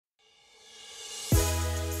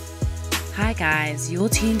Hi guys, you're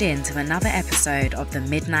tuned in to another episode of the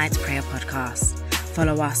Midnight Prayer Podcast.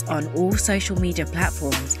 Follow us on all social media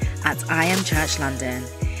platforms at I Am Church London.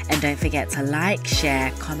 And don't forget to like, share,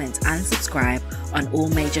 comment and subscribe on all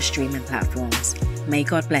major streaming platforms. May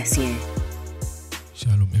God bless you.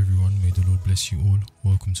 Shalom everyone, may the Lord bless you all.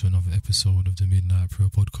 Welcome to another episode of the Midnight Prayer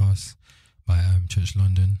Podcast by I Am Church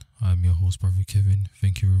London. I am your host, Brother Kevin.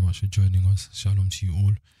 Thank you very much for joining us. Shalom to you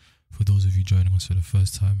all. For those of you joining us for the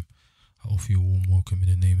first time, I offer you a warm welcome in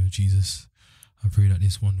the name of Jesus. I pray that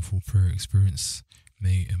this wonderful prayer experience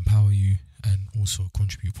may empower you and also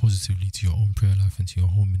contribute positively to your own prayer life and to your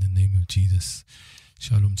home in the name of Jesus.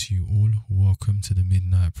 Shalom to you all. Welcome to the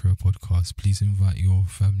Midnight Prayer Podcast. Please invite your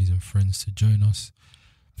families and friends to join us.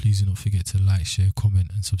 Please do not forget to like, share,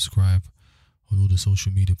 comment and subscribe on all the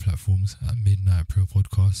social media platforms at Midnight Prayer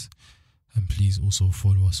Podcast. And please also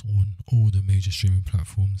follow us on all the major streaming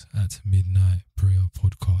platforms at Midnight Prayer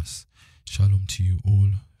Podcast. Shalom to you all.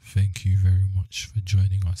 Thank you very much for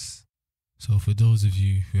joining us. So for those of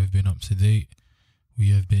you who have been up to date,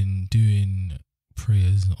 we have been doing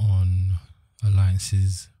prayers on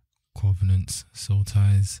alliances, covenants, soul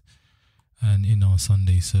ties, and in our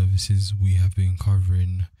Sunday services we have been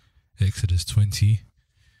covering Exodus 20,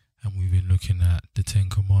 and we've been looking at the 10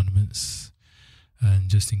 Commandments. And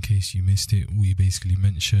just in case you missed it, we basically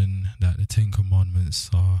mentioned that the 10 Commandments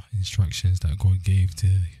are instructions that God gave to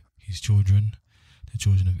his children, the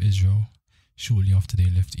children of Israel, shortly after they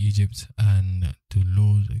left Egypt, and the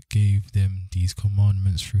Lord gave them these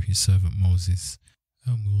commandments through his servant Moses.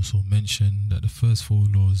 And we also mentioned that the first 4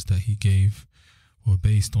 laws that he gave were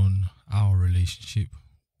based on our relationship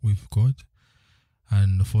with God,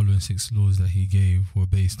 and the following 6 laws that he gave were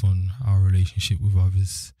based on our relationship with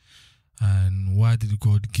others. And why did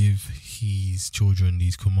God give his children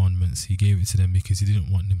these commandments? He gave it to them because he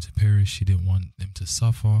didn't want them to perish. He didn't want them to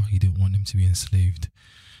suffer. He didn't want them to be enslaved.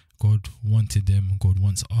 God wanted them. God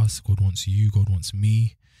wants us. God wants you. God wants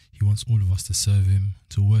me. He wants all of us to serve him,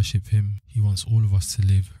 to worship him. He wants all of us to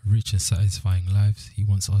live rich and satisfying lives. He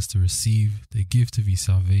wants us to receive the gift of his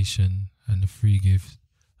salvation and the free gift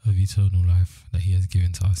of eternal life that he has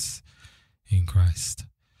given to us in Christ.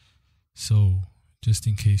 So, just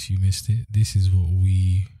in case you missed it, this is what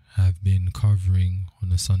we have been covering on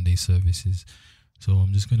the Sunday services. So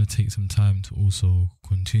I'm just going to take some time to also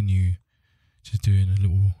continue just doing a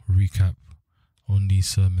little recap on these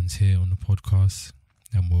sermons here on the podcast.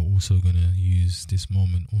 And we're also going to use this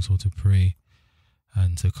moment also to pray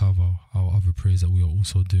and to cover our other prayers that we are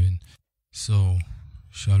also doing. So,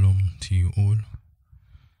 shalom to you all.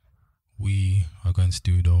 We are going to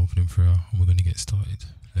do the opening prayer and we're going to get started.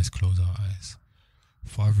 Let's close our eyes.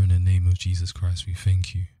 Father, in the name of Jesus Christ, we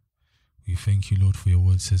thank you. We thank you, Lord, for your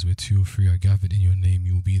word says where 2 or 3 are gathered in your name,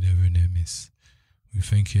 you will be there in their midst. We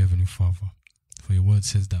thank you, Heavenly Father, for your word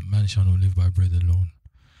says that man shall not live by bread alone,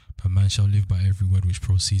 but man shall live by every word which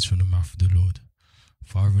proceeds from the mouth of the Lord.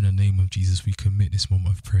 Father, in the name of Jesus, we commit this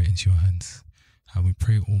moment of prayer into your hands. And we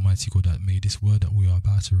pray, Almighty God, that may this word that we are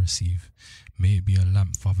about to receive, may it be a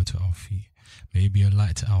lamp, Father, to our feet. May it be a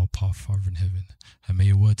light to our path, Father in heaven. And may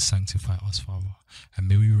your word sanctify us, Father. And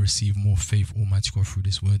may we receive more faith, Almighty God, through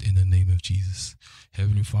this word in the name of Jesus.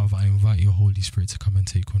 Heavenly Father, I invite your Holy Spirit to come and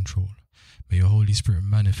take control. May your Holy Spirit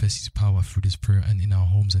manifest his power through this prayer and in our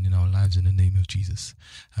homes and in our lives in the name of Jesus.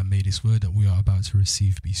 And may this word that we are about to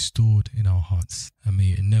receive be stored in our hearts. And may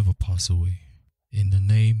it never pass away. In the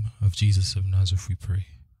name of Jesus of Nazareth we pray.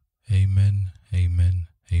 Amen, amen,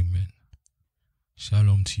 amen.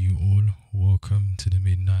 Shalom to you all. Welcome to the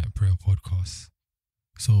Midnight Prayer Podcast.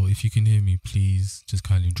 So if you can hear me, please just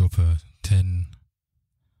kindly drop a 10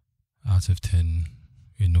 out of 10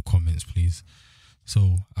 in the comments, please.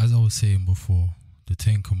 So as I was saying before, the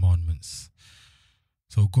 10 Commandments.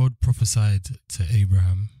 So God prophesied to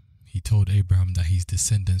Abraham. He told Abraham that his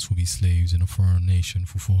descendants will be slaves in a foreign nation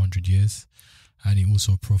for 400 years. And he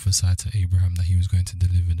also prophesied to Abraham that he was going to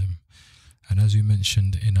deliver them. And as we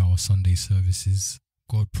mentioned in our Sunday services,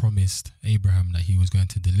 God promised Abraham that he was going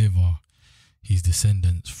to deliver his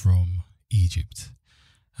descendants from Egypt.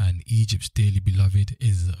 And Egypt's dearly beloved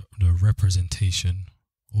is the representation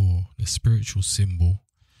or the spiritual symbol,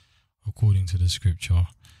 according to the scripture,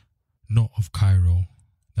 not of Cairo,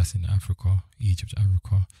 that's in Africa, Egypt,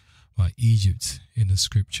 Africa, but Egypt in the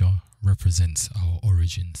scripture represents our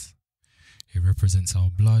origins. It represents our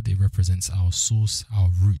blood, it represents our source, our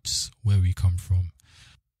roots, where we come from.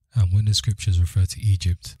 And when the scriptures refer to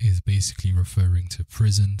Egypt, it is basically referring to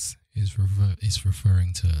prisons, it's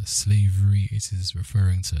referring to slavery, it is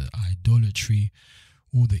referring to idolatry,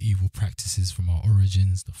 all the evil practices from our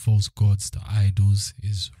origins, the false gods, the idols,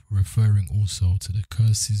 is referring also to the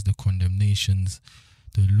curses, the condemnations,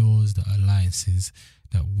 the laws, the alliances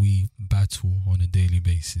that we battle on a daily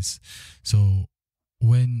basis. So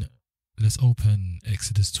let's open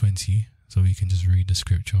Exodus 20 so we can just read the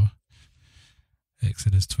scripture.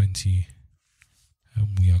 Exodus 20,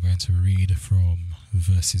 and we are going to read from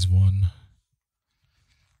verses 1.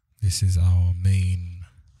 This is our main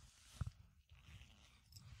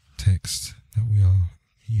text that we are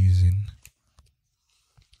using.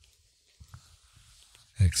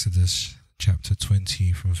 Exodus chapter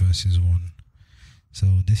 20 from verses 1. So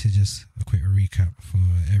this is just a quick recap for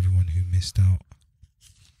everyone who missed out,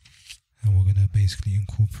 and we're going to basically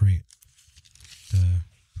incorporate the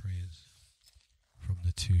prayers from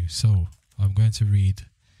the two. So I'm going to read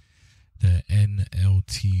the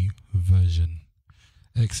NLT version.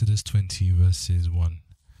 Exodus 20 verses 1.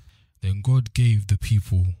 Then God gave the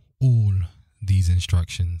people all these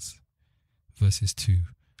instructions. Verses 2.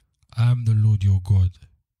 I am the Lord your God,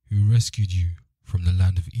 who rescued you from the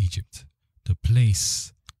land of Egypt, the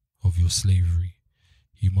place of your slavery.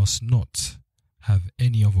 You must not have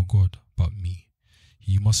any other God but me.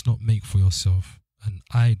 You must not make for yourself an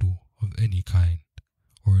idol of any kind,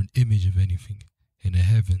 or an image of anything in the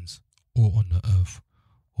heavens, or on the earth,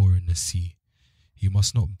 or in the sea. You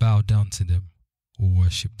must not bow down to them or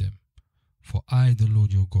worship them. For I, the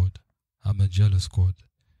Lord your God, am a jealous God,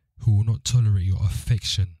 who will not tolerate your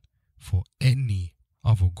affection for any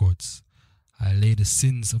other gods. I lay the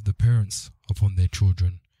sins of the parents upon their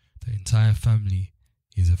children. The entire family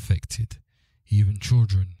is affected, even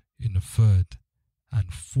children in the third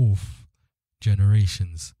and fourth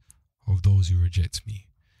generations of those who reject me.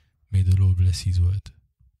 May the Lord bless his word.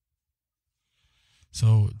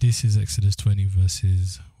 So this is Exodus 20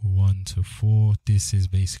 verses 1 to 4. This is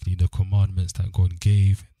basically the commandments that God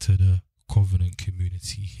gave to the covenant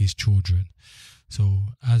community, his children. So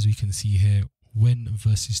as we can see here, when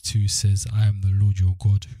verses 2 says, I am the Lord your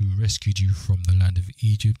God who rescued you from the land of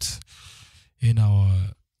Egypt, in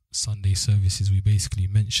our Sunday services we basically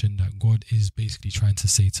mentioned that God is basically trying to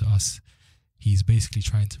say to us, he's basically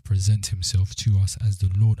trying to present himself to us as the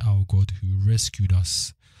Lord our God who rescued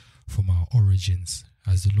us from our origins,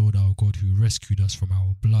 as the Lord our God who rescued us from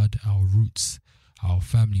our blood, our roots, our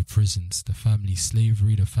family prisons, the family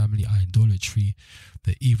slavery, the family idolatry,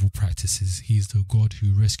 the evil practices. He is the God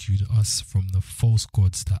who rescued us from the false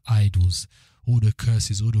gods, the idols, all the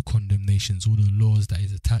curses, all the condemnations, all the laws that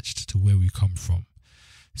is attached to where we come from.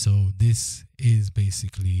 So this is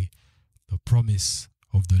basically the promise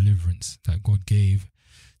of deliverance that God gave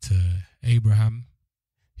to Abraham.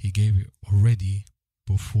 He gave it already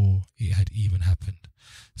before it had even happened.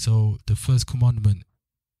 So the first commandment,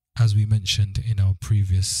 as we mentioned in our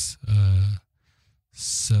previous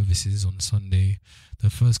services on Sunday, the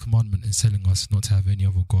first commandment is telling us not to have any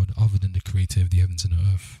other God other than the creator of the heavens and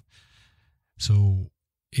the earth. So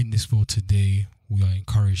in this world today, we are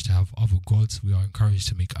encouraged to have other gods. We are encouraged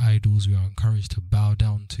to make idols. We are encouraged to bow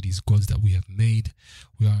down to these gods that we have made.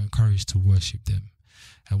 We are encouraged to worship them.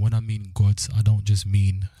 And when I mean gods, I don't just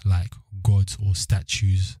mean like gods or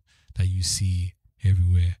statues that you see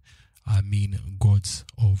everywhere. I mean gods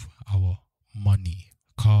of our money,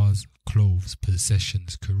 cars, clothes,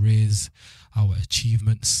 possessions, careers, our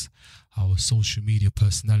achievements, our social media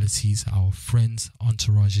personalities, our friends,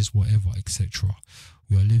 entourages, whatever, etc.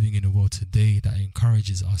 We are living in a world today that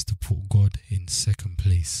encourages us to put God in second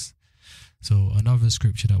place. So another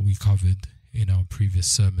scripture that we covered in our previous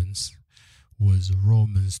sermons was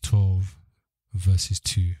Romans 12 verses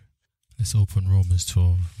 2. Let's open Romans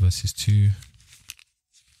 12 verses 2.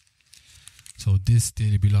 So this,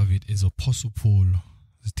 dearly beloved, is Apostle Paul's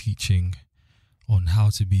teaching on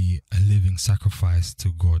how to be a living sacrifice to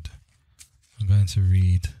God. I'm going to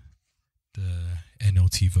read the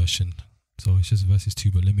NLT version. So it's just verses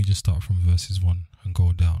 2, but let me just start from verses 1 and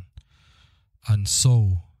go down. And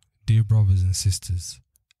so, dear brothers and sisters,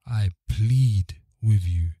 I plead with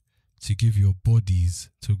you to give your bodies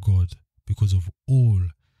to God because of all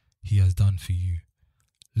he has done for you.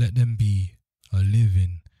 Let them be a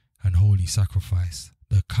living and holy sacrifice,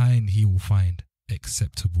 the kind he will find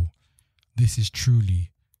acceptable. This is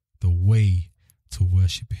truly the way to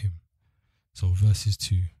worship him. So verses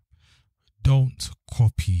 2. Don't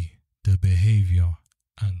copy the behavior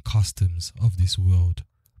and customs of this world,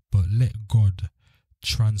 but let God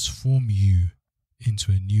transform you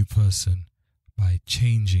into a new person by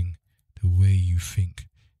changing the way you think.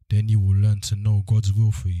 Then you will learn to know God's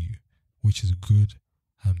will for you, which is good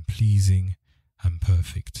and pleasing and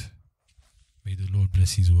perfect. May the Lord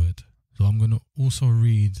bless his word. So I'm going to also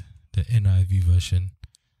read the NIV version.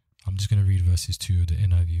 I'm just going to read verses 2 of the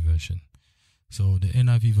NIV version. So the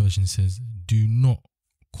NIV version says, "Do not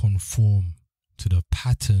conform to the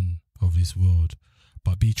pattern of this world,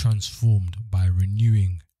 but be transformed by the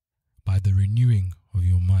renewing of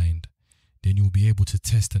your mind. Then you'll be able to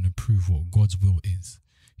test and approve what God's will is,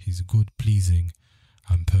 his good, pleasing,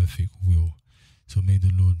 and perfect will." So may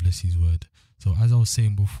the Lord bless his word. So as I was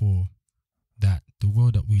saying before, that the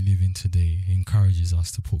world that we live in today encourages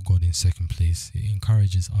us to put God in second place. It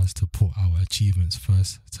encourages us to put our achievements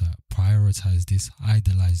first, to prioritize this,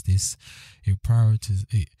 idolize this. It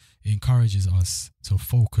encourages us to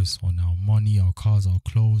focus on our money, our cars, our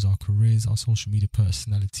clothes, our careers, our social media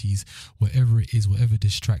personalities, whatever it is, whatever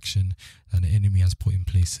distraction that the enemy has put in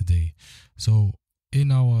place today. So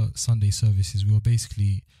in our Sunday services, we were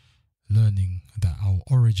basically learning that our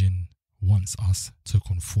origin wants us to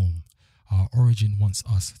conform. Our origin wants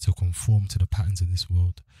us to conform to the patterns of this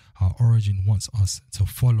world. Our origin wants us to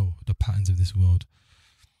follow the patterns of this world.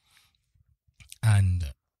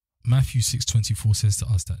 And Matthew 6:24 says to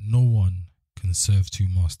us that no one can serve two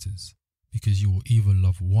masters, because you will either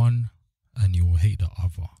love one and you will hate the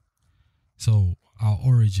other. So our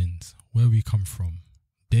origins, where we come from,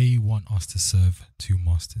 they want us to serve two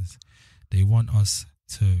masters. They want us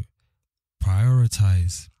to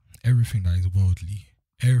prioritize everything that is worldly,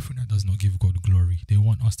 everything that does not give God glory. They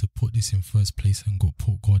want us to put this in first place and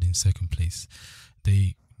put God in second place.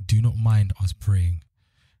 They do not mind us praying.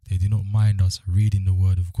 They do not mind us reading the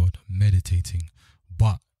word of God, meditating,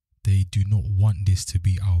 but they do not want this to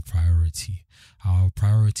be our priority. Our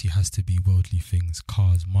priority has to be worldly things: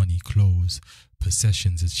 cars, money, clothes,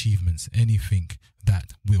 possessions, achievements, anything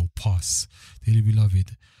that will pass. Dearly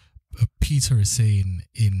beloved, Peter is saying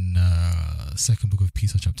in second book of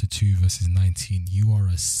Peter chapter 2 verses 19, you are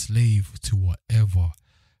a slave to whatever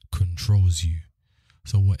controls you.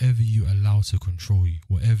 So whatever you allow to control you,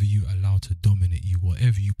 whatever you allow to dominate you,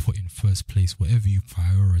 whatever you put in first place, whatever you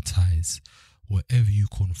prioritize, whatever you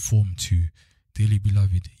conform to, dearly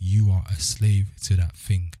beloved, you are a slave to that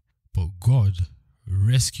thing. But God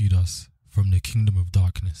rescued us from the kingdom of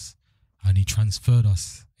darkness, and he transferred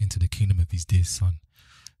us into the kingdom of his dear son.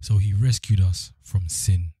 So he rescued us from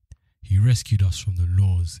sin. He rescued us from the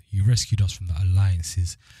laws. He rescued us from the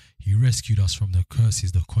alliances. He rescued us from the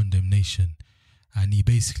curses, the condemnation. And he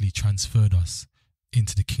basically transferred us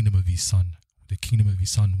into the kingdom of his son. The kingdom of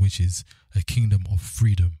his son, which is a kingdom of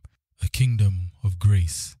freedom, a kingdom of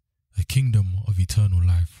grace, a kingdom of eternal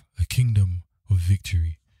life, a kingdom of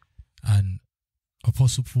victory. And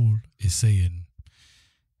Apostle Paul is saying,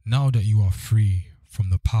 now that you are free from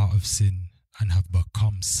the power of sin and have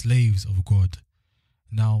become slaves of God,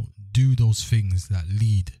 now do those things that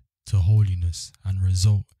lead to holiness and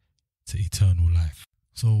result to eternal life.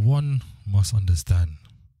 So one must understand,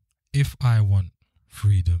 if I want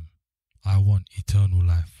freedom, I want eternal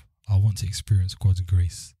life, I want to experience God's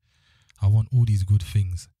grace, I want all these good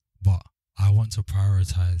things, but I want to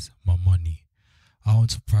prioritize my money, I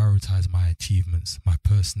want to prioritize my achievements, my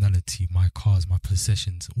personality, my cars, my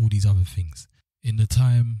possessions, all these other things. In the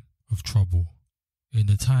time of trouble, in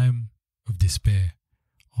the time of despair,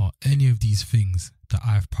 are any of these things that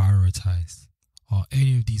I've prioritized, are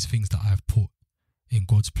any of these things that I've put in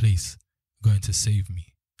God's place going to save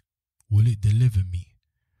me? Will it deliver me?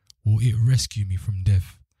 Will it rescue me from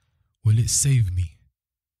death? Will it save me?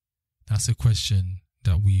 That's a question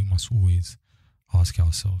that we must always ask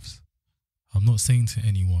ourselves. I'm not saying to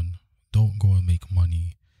anyone, don't go and make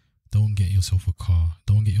money, don't get yourself a car,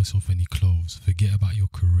 don't get yourself any clothes, forget about your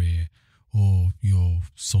career or your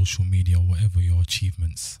social media or whatever your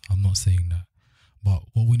achievements. I'm not saying that. But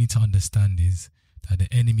what we need to understand is that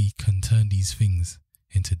the enemy can turn these things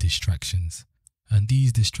into distractions. And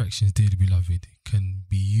these distractions, dearly beloved, can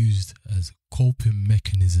be used as coping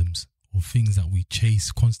mechanisms or things that we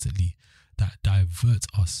chase constantly that divert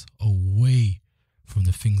us away from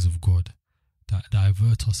the things of God, that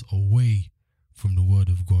divert us away from the word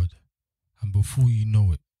of God. And before you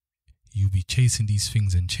know it, you'll be chasing these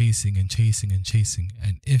things and chasing and chasing and chasing.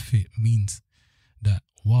 And if it means that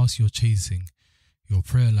whilst you're chasing, your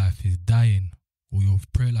prayer life is dying, or your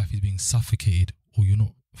prayer life is being suffocated, or you're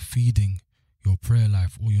not feeding your prayer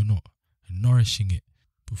life, or you're not nourishing it,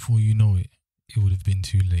 before you know it, it would have been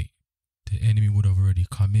too late. The enemy would have already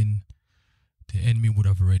come in. The enemy would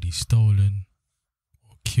have already stolen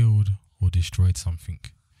or killed or destroyed something.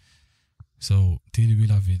 So, dearly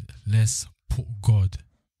beloved, let's put God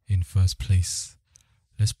in first place.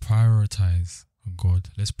 Let's prioritize God.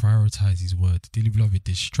 Let's prioritize his word. Dearly beloved,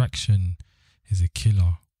 distraction is a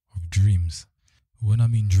killer of dreams. When I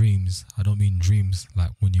mean dreams, I don't mean dreams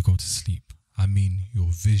like when you go to sleep. I mean your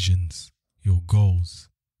visions, your goals,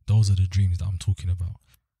 Those are the dreams that I'm talking about.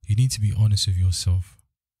 You need to be honest with yourself.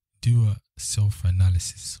 Do a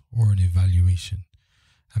self-analysis or an evaluation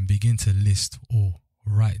and begin to list or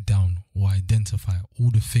write down or identify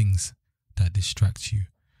all the things that distract you,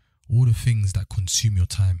 all the things that consume your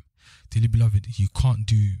time. Dearly beloved, you can't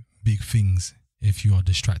do big things if you are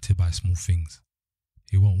distracted by small things.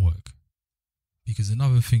 It won't work. Because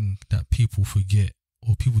another thing that people forget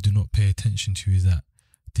or people do not pay attention to is that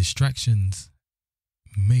distractions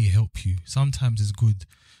may help you. Sometimes it's good.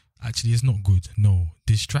 Actually, it's not good. No,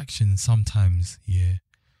 distractions sometimes,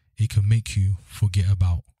 it can make you forget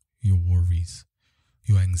about your worries,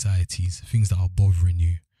 your anxieties, things that are bothering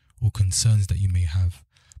you, or concerns that you may have.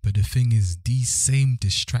 But the thing is, these same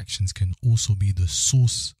distractions can also be the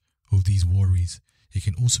source of these worries. It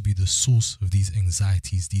can also be the source of these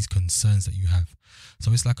anxieties, these concerns that you have.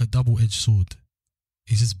 So it's like a double-edged sword.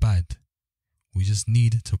 It's just bad. We just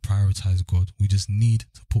need to prioritize God. We just need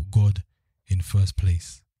to put God in first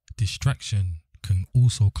place. Distraction can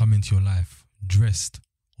also come into your life dressed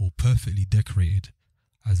or perfectly decorated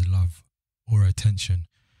as love or attention,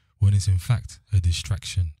 when it's in fact a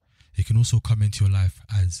distraction. It can also come into your life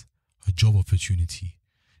as a job opportunity.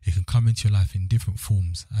 It can come into your life in different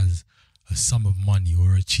forms as a sum of money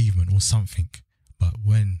or achievement or something, but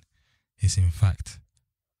when it's in fact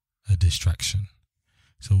a distraction.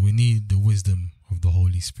 So we need the wisdom of the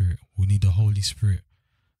Holy Spirit. We need the Holy Spirit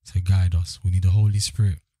to guide us. We need the Holy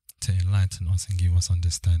Spirit to enlighten us and give us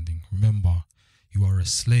understanding. Remember, you are a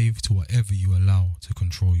slave to whatever you allow to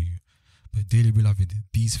control you. But dearly beloved,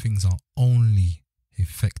 these things are only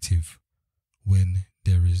effective when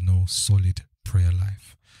there is no solid prayer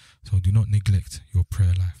life. So do not neglect your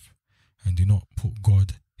prayer life and do not put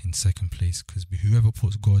God in second place, because whoever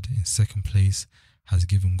puts God in second place has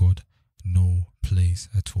given God no place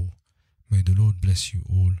at all. May the Lord bless you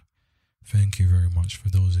all. Thank you very much for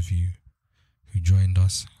those of you who joined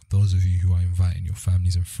us, those of you who are inviting your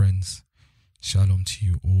families and friends. Shalom to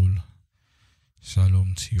you all.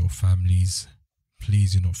 Shalom to your families.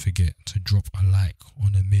 Please do not forget to drop a like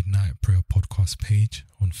on the Midnight Prayer Podcast page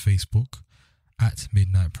on Facebook at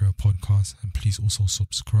Midnight Prayer Podcast, and please also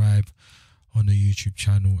subscribe on the YouTube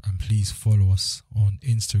channel, and please follow us on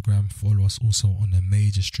Instagram. Follow us also on the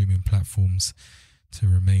major streaming platforms to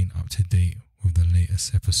remain up to date with the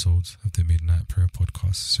latest episodes of the Midnight Prayer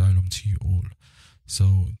Podcast. Shalom to you all.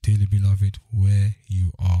 So, dearly beloved, where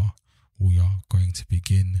you are, we are going to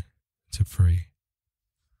begin to pray.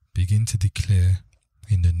 Begin to declare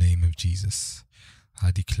in the name of Jesus.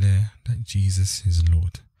 I declare that Jesus is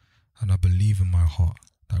Lord, and I believe in my heart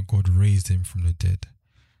that God raised him from the dead.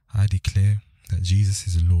 I declare that Jesus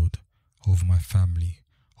is Lord over my family,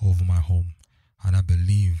 over my home, and I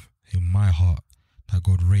believe in my heart that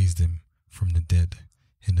God raised him from the dead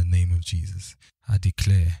in the name of Jesus. I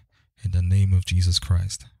declare in the name of Jesus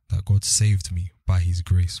Christ that God saved me by his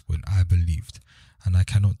grace when I believed, and I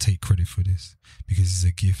cannot take credit for this because it's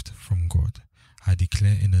a gift from God. I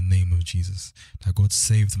declare in the name of Jesus that God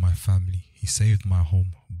saved my family, he saved my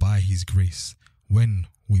home by his grace when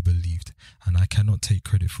we believed, and I cannot take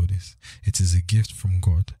credit for this. It is a gift from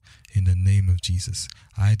God in the name of Jesus.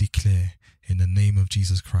 I declare in the name of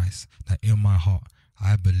Jesus Christ that in my heart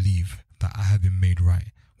I believe that I have been made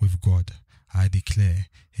right with God. I declare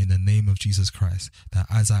in the name of Jesus Christ that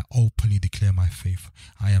as I openly declare my faith,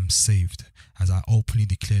 I am saved. As I openly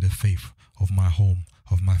declare the faith of my home,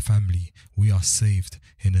 of my family, we are saved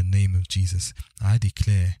in the name of Jesus. I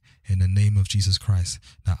declare in the name of Jesus Christ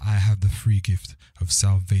that I have the free gift of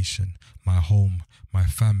salvation. My home, my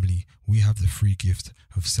family, we have the free gift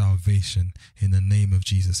of salvation in the name of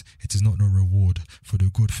Jesus. It is not a reward for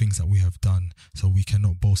the good things that we have done, so we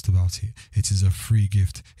cannot boast about it. It is a free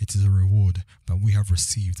gift. It is a reward that we have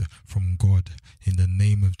received from God in the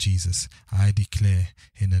name of Jesus. I declare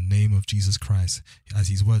in the name of Jesus Christ, as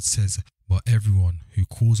his word says, but everyone who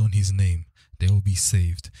calls on his name, they will be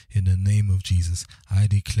saved in the name of Jesus. I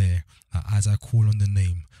declare that as I call on the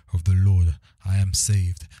name of the Lord, I am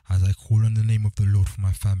saved. As I call on the name of the Lord for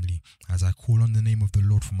my family, as I call on the name of the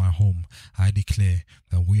Lord for my home, I declare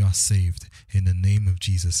that we are saved in the name of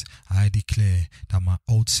Jesus. I declare that my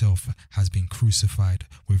old self has been crucified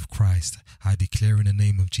with Christ. I declare in the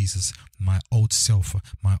name of Jesus, my old self,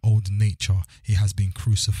 my old nature, it has been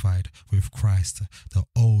crucified with Christ. The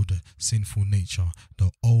old sinful nature,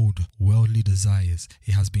 the old worldly desires,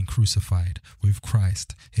 it has been crucified with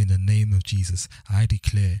Christ in the name of Jesus. I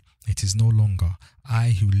declare it is no longer I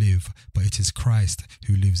who live, but it is Christ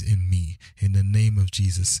who lives in me. In the name of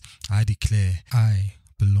Jesus, I declare I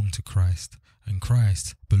belong to Christ and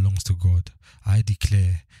Christ belongs to God. I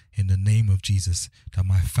declare in the name of Jesus that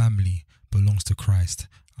my family belongs to Christ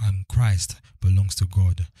I'm Christ belongs to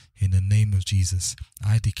God. In the name of Jesus,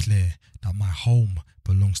 I declare that my home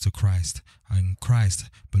belongs to Christ, and Christ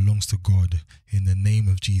belongs to God. In the name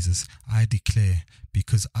of Jesus, I declare,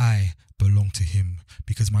 because I belong to Him,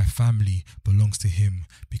 because my family belongs to Him,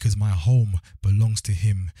 because my home belongs to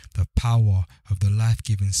Him, the power of the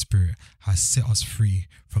life-giving Spirit has set us free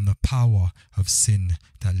from the power of sin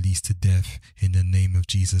that leads to death. In the name of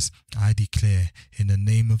Jesus, I declare, in the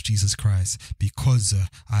name of Jesus Christ, because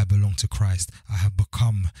I belong to Christ, I have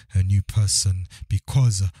become a new person.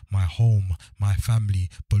 Because my home, my family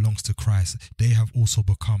belongs to Christ, they have also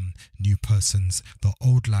become new persons. The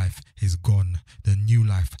old life is gone. The new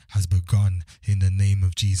life has begun. In the name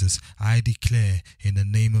of Jesus, I declare, in the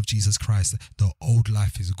name of Jesus Christ, the old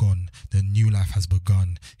life is gone. The new life has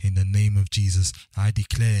begun. In the name of Jesus, I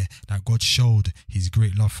declare that God showed His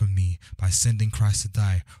great love for me by sending Christ to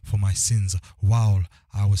die for my sins while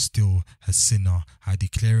I was still a sinner. I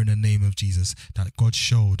declare in the name of Jesus that God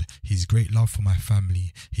showed His great love for my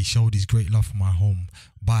family. He showed His great love for my home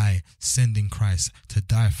by sending Christ to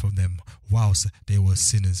die for them whilst they were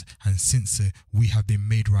sinners. And since we have been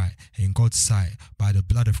made right in God's sight by the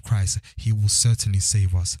blood of Christ, He will certainly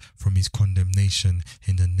save us from His condemnation.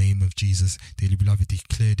 In the name of Jesus, dearly beloved,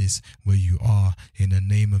 declare this where you are. In the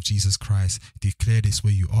name of Jesus Christ, declare this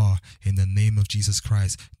where you are. In the name of Jesus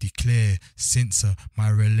Christ, declare, since my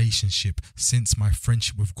relationship, since my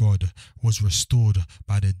friendship with God was restored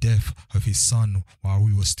by the death of His Son while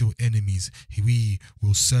we were still enemies, we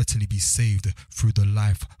will certainly be saved through the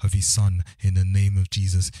life of His Son. In the name of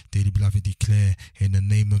Jesus, dearly beloved, declare, in the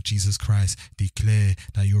name of Jesus Christ, declare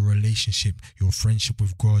that your relationship, your friendship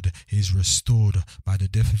with God is restored by the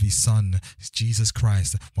death of His Son, Jesus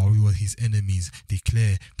Christ, while we were His enemies.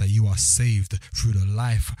 Declare that you are saved through the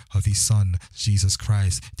life of His Son, Jesus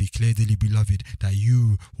Christ. Declare, dearly beloved, that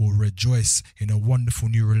you will rejoice in a wonderful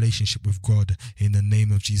new relationship with God in the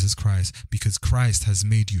name of Jesus Christ, because Christ has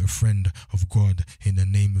made you a friend of God. In the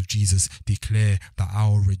name of Jesus, declare that I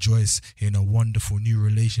will rejoice in a wonderful new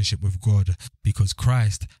relationship with God, because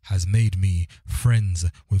Christ has made me friends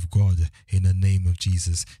with God. In the name of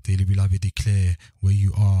Jesus, dearly beloved, declare where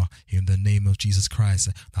you are, in the name of Jesus Christ,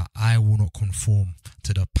 that I will not conform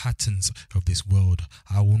to the patterns of this world.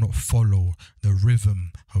 I will not follow the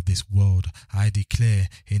rhythm of this world. I declare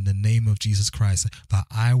in the name of Jesus Christ that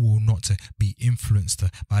I will not be influenced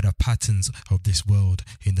by the patterns of this world.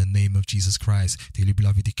 In the name of Jesus Christ, dearly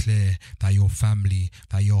beloved, declare that your family,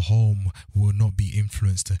 that your home will not be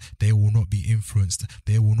influenced. They will not be influenced.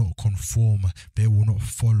 They will not conform. They will not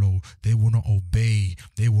follow. They will not obey.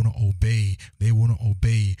 They will not obey. They will not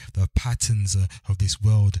obey the patterns of this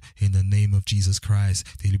world. In the name of Jesus Christ,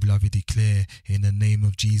 dearly beloved, declare in the name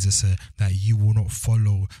of Jesus that you will not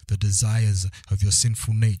follow the desires of your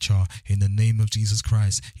sinful nature. In the name of Jesus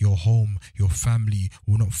Christ, your home, your family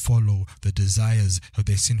will not follow the desires of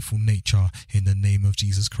their sinful nature. In the name of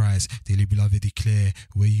Jesus Christ, dearly beloved, declare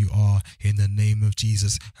where you are, in the name of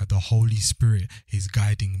Jesus, that the Holy Spirit is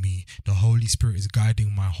guiding me. The Holy Spirit is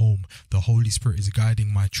guiding my home. The Holy Spirit is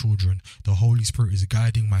guiding my children. The Holy Spirit is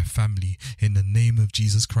guiding my family. In the name of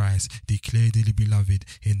Jesus Christ, declare, dearly beloved,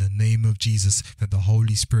 in the name of Jesus, that the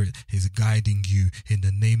Holy Spirit is guiding you. In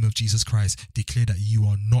the name of Jesus Christ, declare that you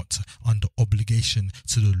are not under obligation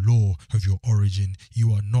to the law of your origin.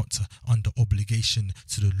 You are not under obligation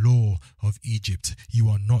to the law of Egypt. You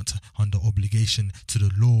are not under obligation to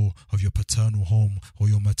the law of your paternal home or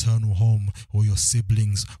your maternal home or your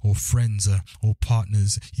siblings or friends or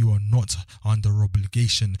partners. You are not under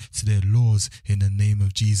obligation to their laws. In the name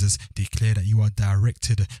of Jesus, declare that you are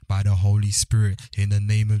directed by the Holy Spirit. In the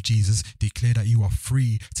name of Jesus, declare that you are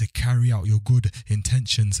free to carry out your good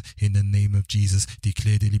intentions. In the name of Jesus,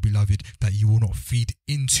 declare, dearly beloved, that you will not feed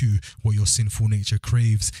into what your sinful nature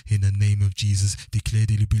craves. In the name of Jesus, declare,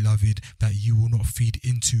 dearly beloved, that you will not feed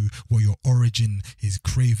into what your origin is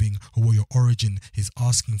craving or what your origin is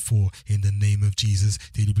asking for. In the name of Jesus,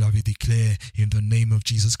 dearly beloved, declare in the name of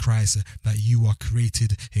Jesus Christ that you are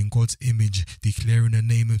created in God's image. Declare in the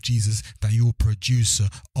name of Jesus that you will produce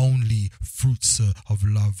only fruits of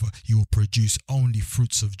love. You will produce only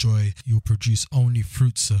fruits of joy. You will produce only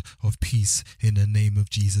fruits of peace. In the name of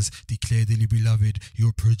Jesus, declare, dearly beloved, you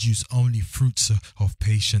will produce only fruits of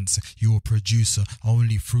patience. You will produce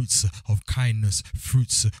only fruits of kindness kindness,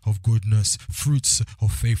 fruits of goodness, fruits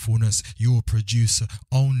of faithfulness. You will produce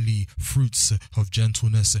only fruits of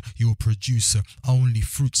gentleness. You will produce only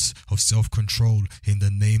fruits of self-control. In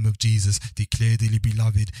the name of Jesus, declare, dearly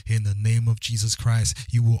beloved, in the name of Jesus Christ,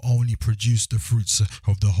 you will only produce the fruits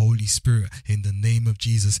of the Holy Spirit. In the name of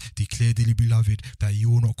Jesus, declare, dearly beloved, that you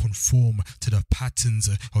will not conform to the patterns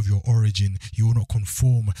of your origin. You will not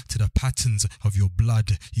conform to the patterns of your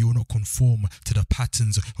blood. You will not conform to the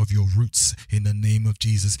patterns of your roots. In the name of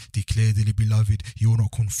Jesus, declare, dearly beloved, you will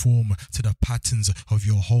not conform to the patterns of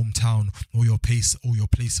your hometown or your place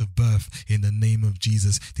of birth. In the name of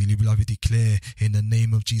Jesus, dearly beloved, declare in the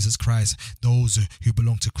name of Jesus Christ, those who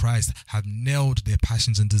belong to Christ have nailed their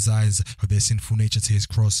passions and desires of their sinful nature to his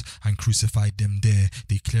cross and crucified them there.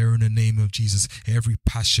 Declare in the name of Jesus, every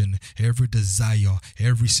passion, every desire,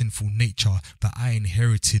 every sinful nature that I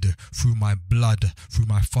inherited through my blood, through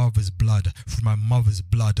my father's blood, through my mother's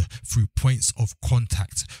blood, through points of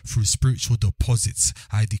contact, through spiritual deposits,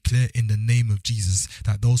 I declare in the name of Jesus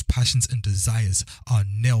that those passions and desires are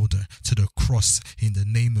nailed to the cross. In the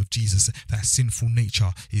name of Jesus, that sinful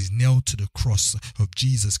nature is nailed to the cross of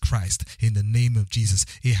Jesus Christ. In the name of Jesus,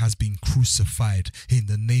 it has been crucified. In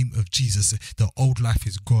the name of Jesus, the old life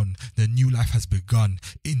is gone, the new life has begun.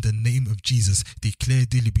 In the name of Jesus, declare,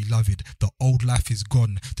 dearly beloved, the old life is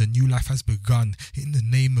gone, the new life has begun. In the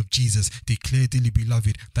name of Jesus, declare, dearly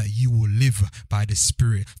beloved, that you will live by the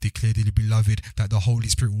Spirit. Declare, dearly beloved, that the Holy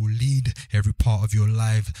Spirit will lead every part of your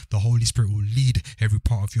life. The Holy Spirit will lead every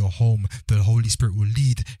part of your home. The Holy Spirit will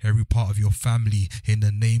lead every part of your family. In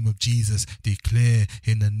the name of Jesus, declare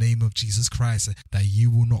in the name of Jesus Christ that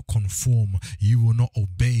you will not conform, you will not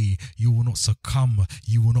obey, you will not succumb,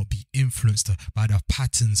 you will not be influenced by the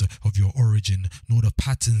patterns of your origin, nor the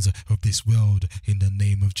patterns of this world. In the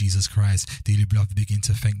name of Jesus Christ, dearly beloved, begin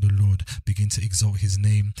to thank the Lord, begin to exalt his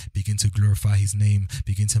name, begin to glorify his name,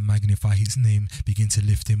 begin to magnify his name, begin to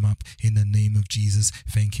lift him up. In the name of Jesus,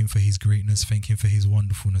 thank him for his greatness, thank him for his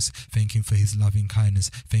wonderfulness, thank him for his loving kindness,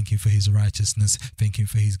 thank him for his righteousness, thank him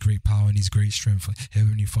for his great power and his great strength.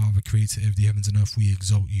 Heavenly Father, creator of the heavens and earth, we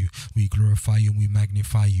exalt you, we glorify you and we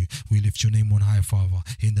magnify you. We lift your name on high, Father,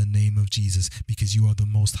 in the name of Jesus, because you are the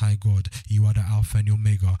most high God. You are the Alpha and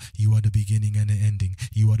Omega. You are the beginning and the ending.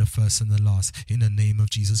 You are the first and the last. In the name of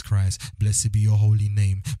Jesus Christ, blessed be your holy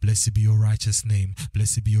name, blessed be your righteous name,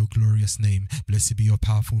 blessed be your glorious name, blessed be your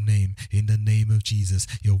powerful name. In the name of Jesus,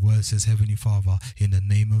 your word says, Heavenly Father, in the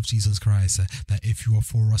name of Jesus Christ, that if you are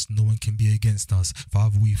for us, no one can be against us.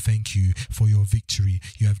 Father, we thank you for your victory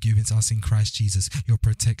you have given to us in Christ Jesus, your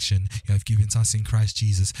protection you have given to us in Christ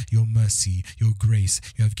Jesus, your mercy, your grace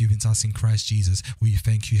you have given to us in Christ Jesus. We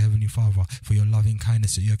thank you, Heavenly Father, for your loving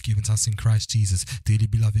kindness that you have given to us in Christ Jesus. Dearly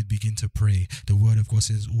beloved, begin to pray. The word of God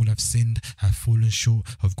says, all have sinned, have fallen short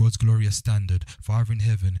of God's glorious standard. Father in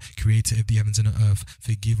heaven, creator of the heavens and the earth,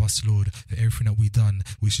 forgive us, Lord, for everything that we've done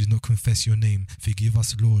which does not confess your name. Forgive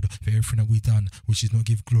us, Lord, for everything that we've done which does not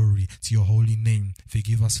give glory to your holy name.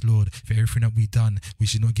 Forgive us, Lord, for everything that we've done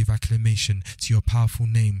which does not give acclamation to your powerful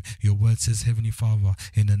name. Your word says, Heavenly Father,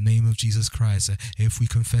 in the name of Jesus Christ, if we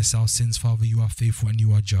confess our sins, Father, you are faithful and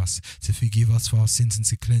you are just to forgive us for our sins and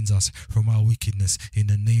to cleanse us from our wickedness. In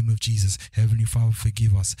the name of Jesus, Heavenly Father,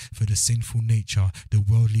 forgive us for the sinful nature, the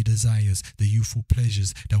worldly desires, the youthful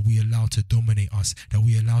pleasures that we allow to dominate us, that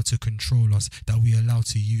we allow to control us, that we allow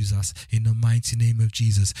to use us. In the mighty name of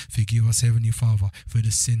Jesus, forgive us, Heavenly Father, for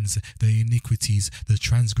the sins, the iniquities, the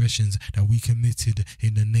transgressions that we committed.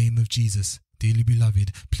 In the name of Jesus, dearly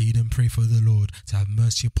beloved, plead and pray for the Lord to have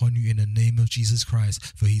mercy upon you in the name of Jesus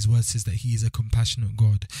Christ. For his word says that he is a compassionate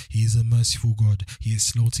God. He is a merciful God. He is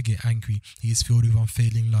slow to get angry. He is filled with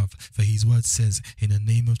unfailing love. For his word says in the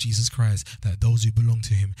name of Jesus Christ that those who belong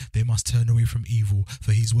to him, they must turn away from evil.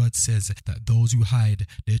 For his word says that those who hide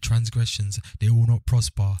their transgressions, they will not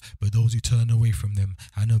prosper. But those who turn away from them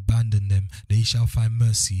and abandon them, they shall find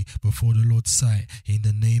mercy before the Lord's sight. In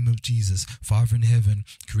the name of Jesus, Father in heaven,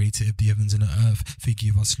 creator of the heavens and the earth,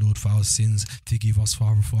 forgive us, Lord, for our sins. Forgive us,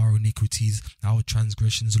 Father, for our iniquities, our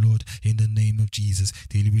transgressions, Lord, in the name of Jesus.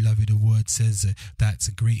 Dearly beloved, the word says that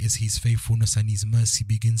great is his faithfulness and his mercy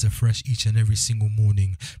begins afresh each and every single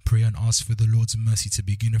morning. Pray and ask for the Lord's mercy to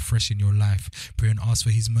begin afresh in your life. Pray and ask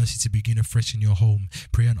for his mercy to begin afresh in your home.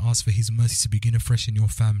 Pray and ask for his mercy to begin afresh in your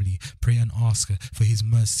family. Pray and ask for his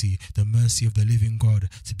mercy, the mercy of the living God,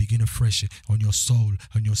 to begin afresh on your soul,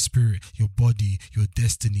 on your spirit, your body, your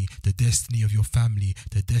destiny, the destiny destiny of your family,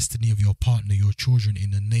 the destiny of your partner, your children,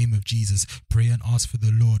 in the name of Jesus. Pray and ask for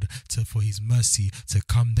the Lord for his mercy to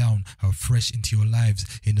come down afresh into your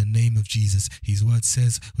lives in the name of Jesus. His word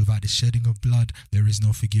says, without the shedding of blood, there is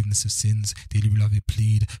no forgiveness of sins. Dearly beloved,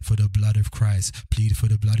 plead for the blood of Christ. Plead for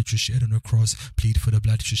the blood that was shed on the cross. Plead for the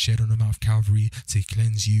blood that was shed on the Mount of Calvary to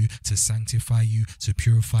cleanse you, to sanctify you, to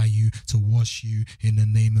purify you, to wash you in the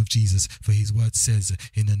name of Jesus. For his word says,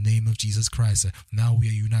 in the name of Jesus Christ, now we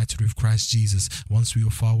are united with Christ Jesus. Once we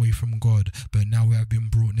were far away from God, but now we have been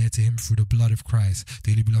brought near to him through the blood of Christ.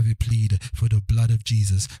 Dearly beloved, plead for the blood of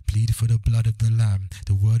Jesus. Plead for the blood of the Lamb.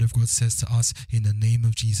 The word of God says to us in the name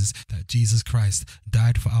of Jesus that Jesus Christ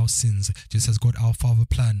died for our sins, just as God our Father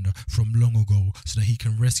planned from long ago, so that he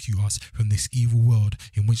can rescue us from this evil world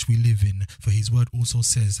in which we live in. For his word also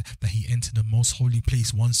says that he entered the most holy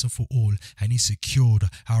place once and for all, and he secured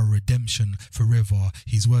our redemption forever.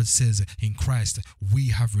 His word says in Christ we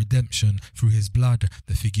have redemption through his blood,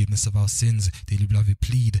 the forgiveness of our sins. Dearly beloved,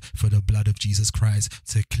 plead for the blood of Jesus Christ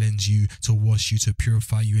to cleanse you, to wash you, to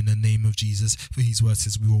purify you in the name of Jesus. For his word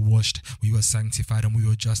says we were washed, we were sanctified, and we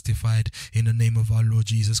were justified in the name of our Lord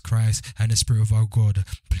Jesus Christ and the Spirit of our God.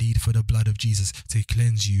 Plead for the blood of Jesus to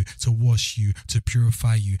cleanse you, to wash you, to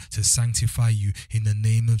purify you, to sanctify you in the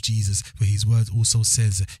name of Jesus. For his word also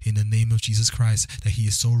says in the name of Jesus Christ that he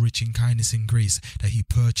is so rich in kindness and grace that he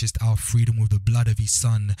purchased our freedom with the blood of his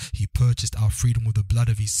Son. He purchased our freedom with the blood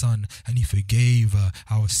of his Son, and he forgave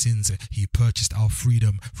our sins. He purchased our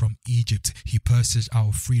freedom from Egypt. He purchased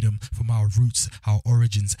our freedom from our roots, our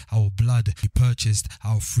origins, our blood. He purchased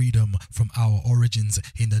our freedom from our origins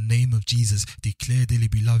in the name of Jesus. Declare, dearly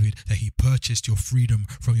beloved, that he purchased your freedom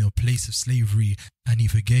from your place of slavery, and he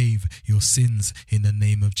forgave your sins in the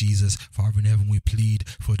name of Jesus. Father in heaven, we plead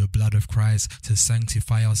for the blood of Christ to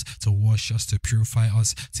sanctify us, to wash us, to purify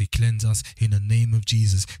us, to cleanse us in the name of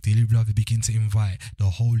Jesus. Dearly beloved, begin to invite the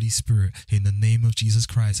Holy Spirit in the name of Jesus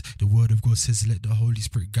Christ. The word of God says, let the Holy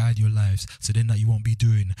Spirit guide your lives, so then that you won't be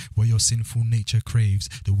doing what your sinful nature craves.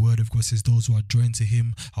 The word of God says those who are joined to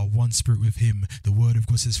him are one spirit with him. The word of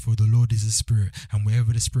God says, for the Lord is a spirit, and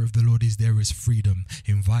wherever the Spirit of the Lord is, there is freedom.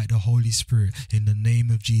 Invite the Holy Spirit in the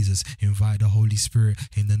name of Jesus. Invite the Holy Spirit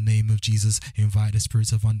in the name of Jesus. Invite the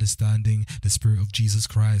Spirit of understanding, the Spirit of Jesus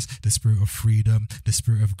Christ, the Spirit of freedom, the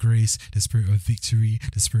Spirit of grace, the Spirit of victory,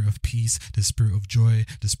 the Spirit of peace, the Spirit of joy,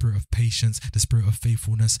 the Spirit of patience, the Spirit of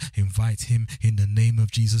faithfulness. Invite him in the name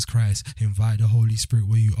of Jesus Christ. Invite the Holy Spirit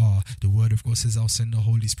where you are. The word of God says, I'll send the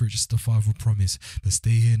Holy Spirit, just the Father promise. But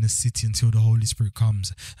stay here in the city until the Holy Spirit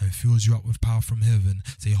comes and fills you up with power from heaven.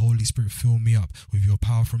 Say, Holy Spirit, fill me up with your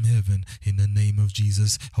power from heaven in the name of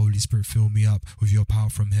Jesus. Holy Spirit, fill me up with your power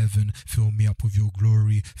from heaven. Fill me up with your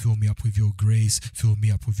glory. Fill me up with your grace. Fill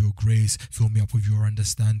me up with your grace. Fill me up with your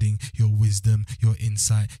understanding, your wisdom, your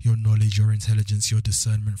insight, your knowledge, your intelligence, your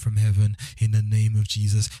discernment from heaven in the name of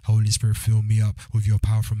Jesus. Holy Spirit, fill me up with your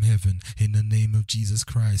power from heaven in the name of Jesus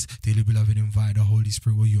Christ. Dearly beloved, invite the Holy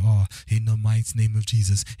Spirit where you are in the mighty name of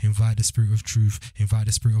Jesus. Invite the Spirit of truth. Invite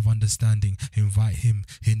the Spirit of understanding. Invite him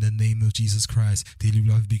in the name of Jesus Christ. Dearly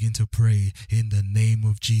beloved, begin to pray in the name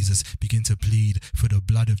of Jesus. Begin to plead for the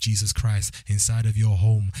blood of Jesus Christ inside of your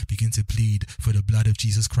home. Begin to plead for the blood of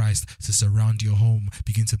Jesus Christ to surround your home.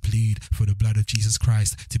 Begin to plead for the blood of Jesus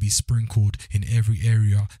Christ to be sprinkled in every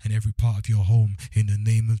area and every part of your home in the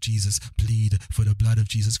name of Jesus. Plead for the blood of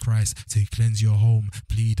Jesus Christ to cleanse your home.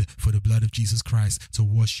 Plead for the blood of Jesus Christ to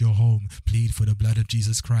wash your home. Plead for the blood of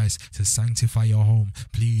Jesus Christ to sanctify your home.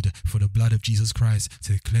 Plead for the blood of Jesus Christ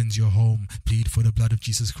to cleanse your home. Plead for the blood of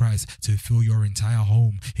Jesus Christ to fill your entire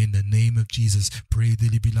home in the name of Jesus. Pray,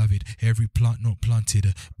 dearly beloved, every plant not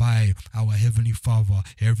planted by our Heavenly Father,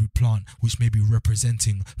 every plant which may be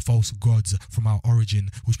representing false gods from our origin,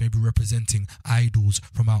 which may be representing idols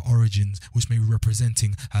from our origins, which may be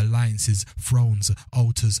representing alliances, thrones,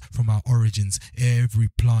 altars from our origins, every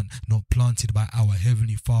plant not planted by our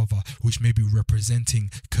Heavenly Father, which may be representing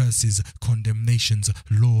curses, condemnations,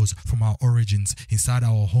 laws from our origins inside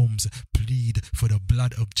our homes, plead for the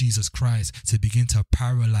blood of Jesus Christ to begin to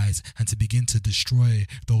paralyze and to begin to destroy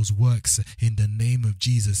those works in the name of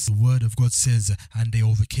Jesus. The word of God says, and they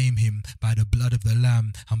overcame him by the blood of the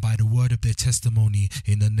Lamb and by the word of their testimony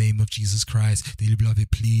in the name of Jesus Christ. Dearly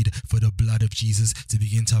beloved, plead for the blood of Jesus to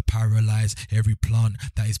begin to paralyze every plant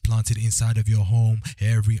that is planted inside of your home,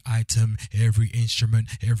 every item, every instrument,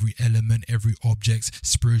 every element, every object,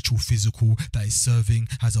 spiritual, physical, that is serving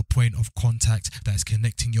as a point of contact, that is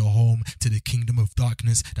connecting your home. to the kingdom of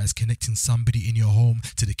darkness that's connecting somebody in your home,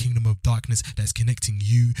 to the kingdom of darkness that's connecting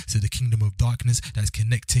you, to the kingdom of darkness that's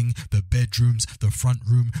connecting the bedrooms, the front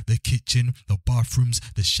room, the kitchen, the bathrooms,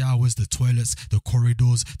 the showers, the toilets, the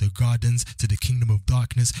corridors, the gardens, to the kingdom of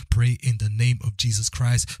darkness. Pray in the name of Jesus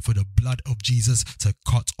Christ for the blood of Jesus to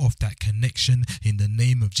cut off that connection in the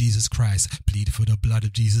name of Jesus Christ. Plead for the blood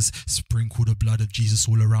of Jesus. Sprinkle the blood of Jesus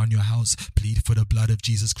all around your house. Plead for the blood of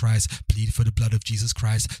Jesus Christ. Plead for the blood of Jesus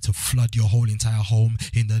Christ to flood your whole entire home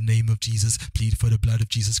in the name of Jesus. Plead for the blood of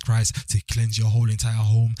Jesus Christ to cleanse your whole entire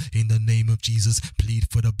home in the name of Jesus. Plead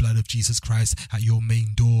for the blood of Jesus Christ at your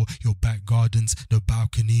main door, your back gardens, the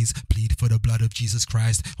balconies. Plead for the blood of Jesus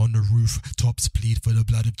Christ on the roof tops. Plead for the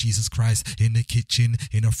blood of Jesus Christ in the kitchen,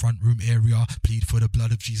 in the front room area. Plead for the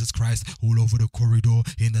blood of Jesus Christ all over the corridor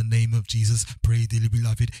in the name of Jesus. Pray, dearly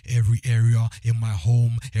beloved, every area in my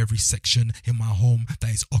home, every section in my home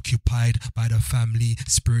that is occupied by the family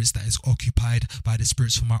spirits, that is occupied by the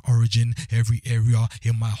spirits from my origin, every area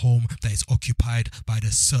in my home that is occupied by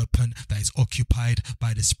the serpent, that is occupied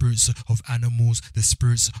by the spirits of animals, the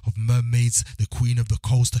spirits of mermaids, the queen of the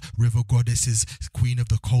coast, river goddesses, queen of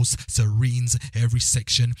the coast, sirenes, every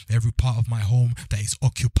section, every part of my home that is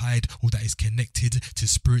occupied or that is connected to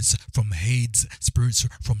spirits from Hades, spirits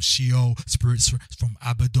from Sheol, spirits from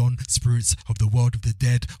Abaddon, spirits of the world of the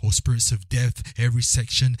dead, or spirits of death, every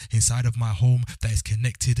section inside of my home that is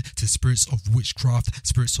connected to spirits of witchcraft,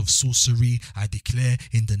 spirits of sorcery. I declare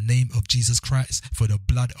in the name of Jesus Christ for the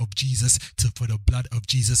blood of Jesus for the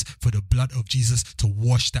blood of Jesus to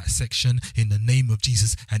wash that section in the name of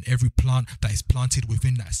Jesus, and every plant that is planted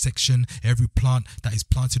within that section, every plant that is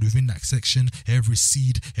planted within that section, every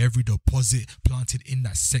seed, every deposit planted in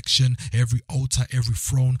that section, every altar, every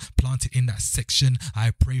throne planted in that section.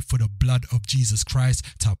 I pray for the blood of Jesus Christ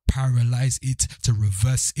to paralyze it, to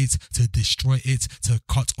reverse it, to destroy it, to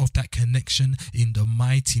cut off that connection in the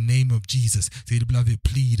mighty name of Jesus. Dear beloved,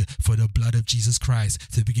 plead for the blood of Jesus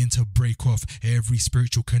Christ to begin to break off every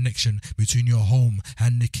spiritual connection between your home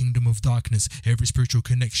and the kingdom of darkness, every spiritual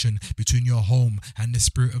connection between your home and the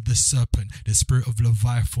spirit of the serpent, the spirit of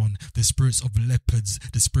Leviathan, the spirits of leopards,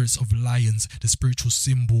 the spirits of lions, the spiritual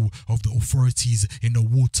symbol of the authorities in the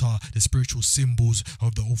water, the spiritual symbols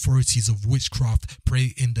of the authorities of witchcraft.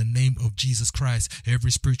 Pray in the name of Jesus Christ.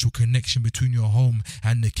 Every spiritual connection between your home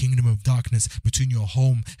and the kingdom of darkness, between your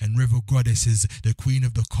home and river goddesses, the queen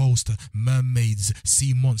of the coast, mermaids,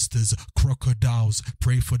 sea monsters, crocodiles.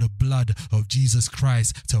 Pray for the blood of Jesus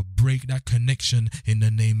Christ to break that connection in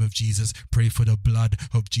the name of Jesus. Pray for the blood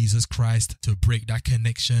of Jesus Christ to break that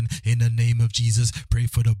connection in the name of Jesus. Pray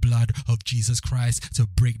for the blood of Jesus Christ to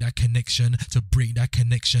break that connection, to break that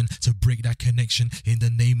connection, to break that connection in the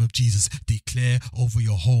name of Jesus. Declare over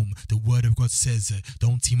your home. The word of God says,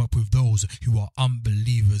 don't team up with those who are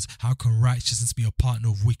unbelievers. How can righteousness be a partner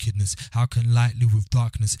of wickedness? How can light live with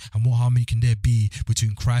darkness? And what harmony can there be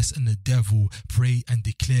between Christ and the devil? Pray and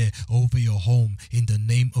declare over your home in the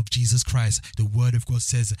name of Jesus Christ. The word of God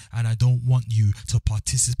says, and I don't want you to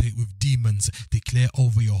participate with demons. Declare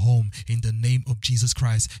over your home in the name of Jesus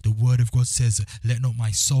Christ. The word of God says, let not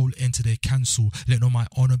my soul enter their council, let not my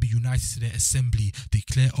honor be united to their assembly.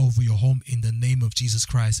 Declare over your home in the name of Jesus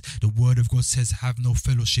Christ. The word of God says, have no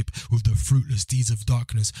fellowship with the fruitless deeds of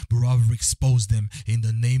darkness, but rather expose them in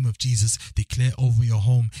the name of Jesus. Declare over your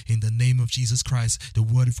home in the name of Jesus Christ. The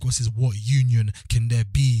word of God says, what union can there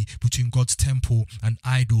be between God's temple and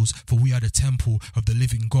idols? For we are the temple of the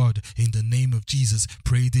living God. In the name of Jesus,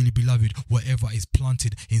 pray, dearly beloved, whatever is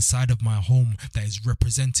planted inside of my home that is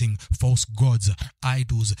representing false gods,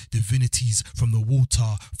 idols, divinities from the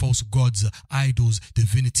water, false gods, idols,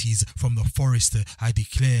 divinities from the forest, I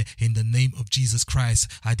declare in the name of Jesus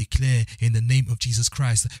Christ, I declare in the name of Jesus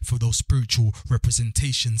Christ, for those spiritual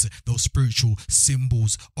representations, those spiritual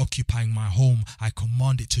symbols occupying my home, I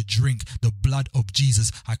command it to drink the blood of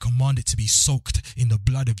Jesus. I command it to be soaked in the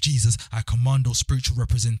blood of Jesus. I command those spiritual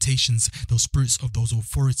representations, those spirits of those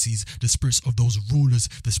authorities, the spirits of those rulers,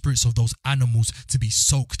 the spirits of those animals to be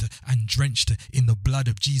soaked and drenched in the blood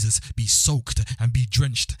of Jesus. Be soaked and be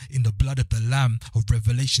drenched in the blood of the Lamb of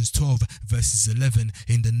Revelations 12 verses 11.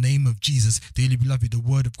 In the name of Jesus, dearly beloved, the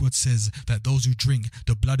word of God says that those who drink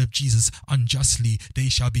the blood of Jesus unjustly, they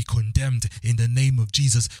shall be condemned. In the name of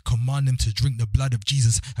Jesus, command them to drink the blood of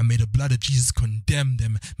Jesus, and may the blood of Jesus condemn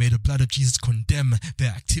them. May the blood of Jesus condemn their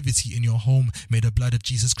activity in your home. May the blood of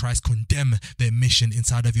Jesus Christ condemn their mission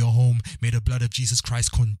inside of your home. May the blood of Jesus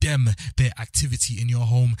Christ condemn their activity in your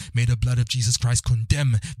home. May the blood of Jesus Christ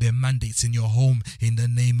condemn their mandates in your home. In the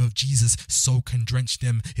name of Jesus, soak and drench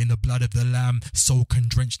them in the blood of the Lamb. Soak and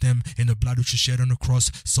drench them in the blood which was shed on the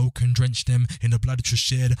cross. Soak and drench them in the blood which was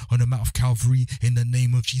shed on the Mount of Calvary, in the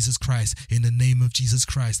name of Jesus Christ, in the name of Jesus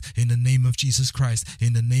Christ, in the name of Jesus Christ,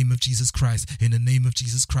 in the name of Jesus Christ, in the name of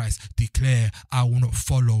Jesus Christ. Declare, I will not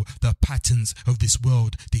follow the patterns of this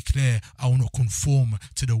world. Declare, I will not conform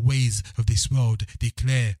to the ways of this world.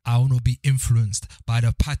 Declare, I will not be influenced by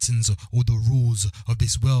the patterns or the rules of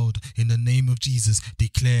this world. In the name of Jesus,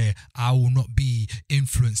 declare, I will not be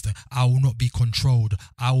influenced. I will not be controlled.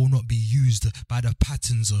 I will not be used by the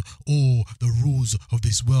patterns or the rules of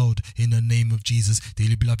this world. In the name of Jesus,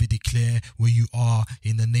 dearly beloved, declare where you are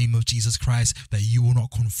in the name of Jesus Christ that you will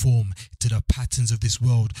not conform to the patterns of this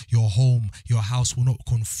world. Your home, your house will not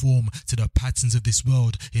conform to the patterns of this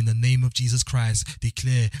world. In the name of Jesus Christ,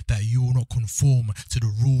 declare that you will not conform to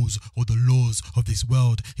the rules or the laws of this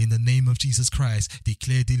world. In the name of Jesus Christ,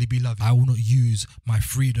 declare, dearly beloved, I will not use my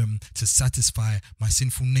freedom to satisfy my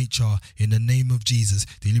sinful nature. In the name of Jesus,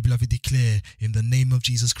 dearly beloved, declare in the name of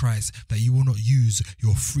Jesus Christ that you will not use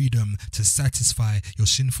your freedom to satisfy your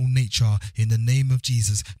sinful nature. In the name of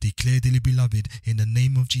Jesus, declare, dearly beloved, in the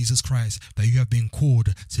name of Jesus Christ, that you have been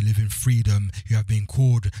called to live in freedom. You have been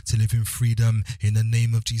called to live in freedom. In the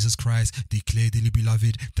name of Jesus Christ, declare, dearly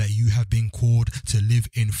beloved, that you have been called to live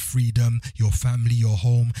in freedom. Your family, your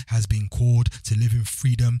home has been called to live in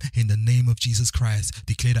freedom. In the name of Jesus Christ,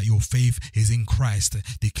 declare that your faith is in Christ.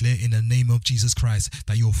 Declare in the name of Jesus Christ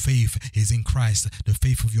that your faith is in Christ. The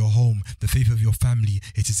faith of your home, the faith of your family,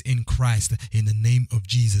 it is in Christ. In the name of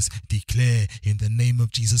Jesus, declare in the name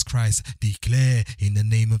of Jesus Christ. Declare in the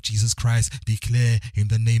name of Jesus Christ. Declare in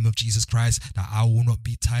the name of Jesus Christ that I will not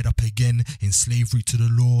be tied up again in slavery to the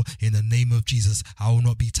law. In the name of Jesus, I will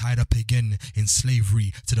not be tied up again in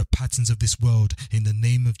slavery to the patterns of this world. In the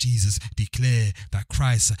name of Jesus, declare that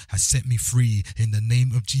Christ has set me free. In the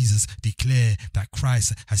name of Jesus, declare that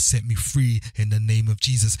Christ has set me free. In the name of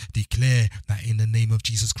Jesus, declare that in the name of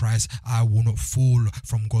Jesus Christ, I will not fall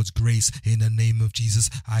from God's grace. In the name of Jesus,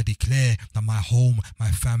 I declare that my home, my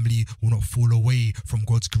family will not fall away from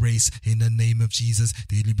God's grace. In the name of Jesus,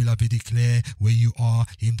 dearly beloved, declare where you are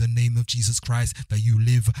in the name of Jesus Christ that you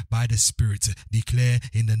live by the Spirit. Declare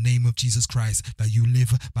in the name of Jesus Christ that you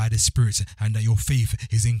live by the Spirit and that your faith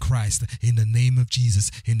is in Christ. In the name of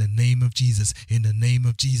Jesus, in the name of Jesus, in the name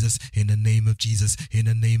of Jesus, in the name of Jesus, in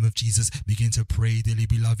the name of Jesus, begin to pray, dearly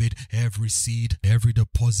beloved, every seed, every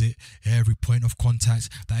deposit, every point of contact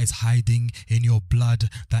that is hiding in your blood,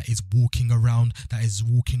 that is walking around, that is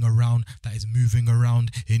moving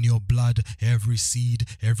around in your blood, every seed,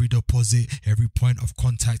 every deposit, every point of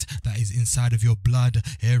contact that is inside of your blood,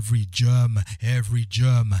 every germ,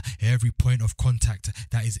 every point of contact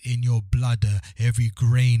that is in your blood, every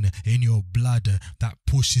grain in your blood that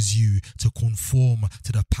pushes you to conform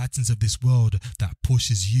to the patterns of this world, that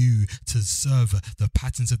pushes you to serve the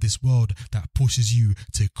patterns of this world, that pushes you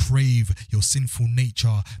to crave your sinful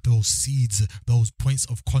nature, those seeds, those points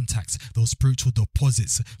of contact, those spiritual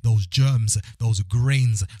deposits, those germs, those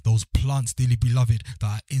grains, those plants, dearly beloved, that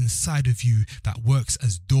are inside of you, that works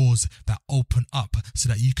as doors that open up so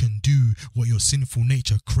that you can do what your sinful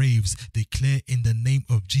nature craves. Declare in the name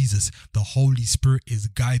of Jesus, the Holy Spirit is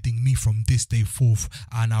guiding me from this day forth,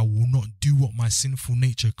 and I will not do what my sinful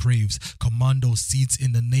nature craves. Command those seeds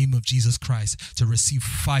in the name of Jesus Christ to receive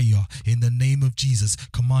fire in the name of Jesus.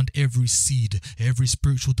 Command every seed, every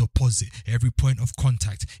spiritual deposit, every point of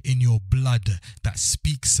contact in your blood that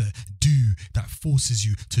speaks, that forces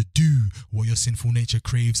you to do what your sinful nature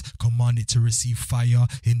craves. Command it to receive fire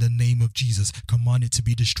in the name of Jesus. Command it to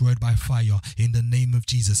be destroyed by fire in the name of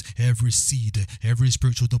Jesus. Every seed, every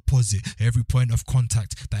spiritual deposit, every point of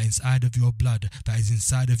contact that is inside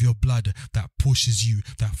of your blood, that pushes you,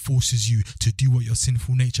 that forces you to do what your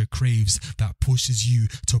sinful nature craves, that pushes you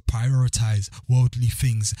to prioritize worldly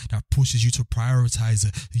things, that pushes you to prioritize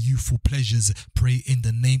youthful pleasures. Pray in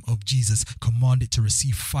the name of Jesus. Command it to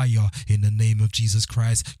receive fire in the name of Jesus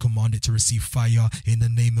Christ. Command it to receive fire in the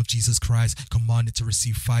name of Jesus Christ. Command it to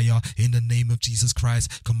receive fire in the name of Jesus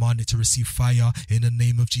Christ. Command it to receive fire in the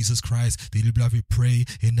name of Jesus Christ. Dearly beloved, pray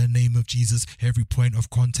in the name of Jesus. Every point of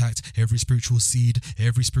contact, every spiritual seed,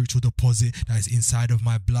 every spiritual deposit that is inside of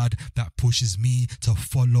my blood, that pushes me to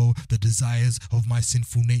follow the desires of my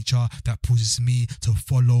sinful nature, that pushes me to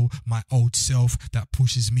follow my old self, that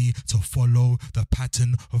pushes me to follow the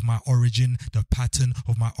pattern of my origin,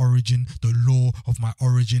 the law of my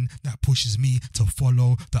origin, that pushes me to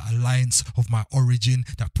follow the alliance of my origin,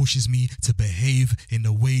 that pushes me to behave in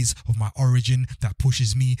the ways of my origin, that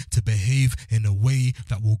pushes me to behave in a way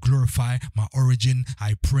that will glorify my origin.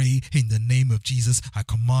 I pray in the name of Jesus. I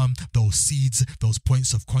command those seeds, those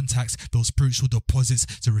points of contact, those spiritual deposits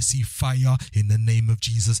to receive fire in the name of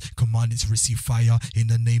Jesus. Command it to receive fire in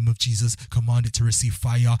the name of Jesus. Jesus. Command it to receive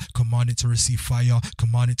fire. Command it to receive fire.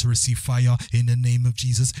 Command it to receive fire in the name of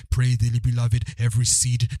Jesus. Pray, dearly beloved, every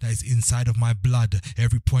seed that is inside of my blood,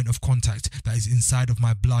 every point of contact that is inside of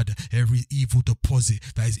my blood, every evil deposit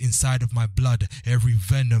that is inside of my blood, every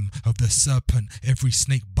venom of the serpent, every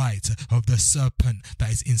snake bite of the serpent that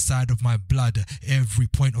is inside of my blood, every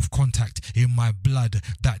point of contact in my blood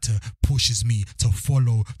that pushes me to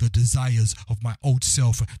follow the desires of my old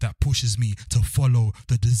self, that pushes me to follow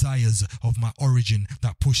the desires of my origin,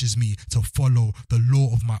 that pushes me to follow the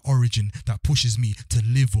law of my origin, that pushes me to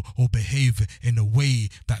live or behave in a way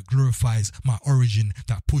that glorifies my origin,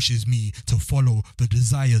 that pushes me to follow the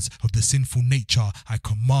desires of the sinful nature. I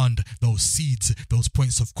command those seeds, those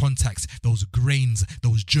points of contact, those grains,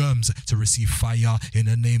 those germs to receive fire in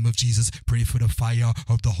the name of Jesus. Pray for the fire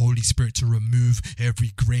of the Holy Spirit to remove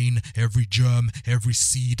every grain, every germ, every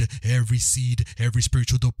seed, every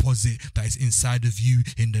spiritual deposit that is inside of you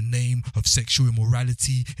in the name of sexual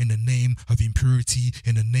immorality, in the name of impurity,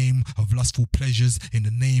 in the name of lustful pleasures, in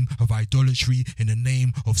the name of idolatry, in the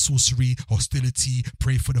name of sorcery, hostility.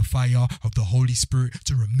 Pray for the fire of the Holy Spirit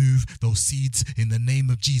to remove those seeds in the name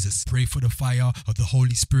of Jesus. Pray for the fire of the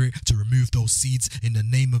Holy Spirit to remove those seeds in the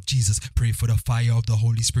name of Jesus. Pray for the fire of the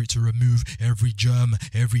Holy Spirit to remove every germ,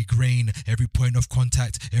 every grain, every point of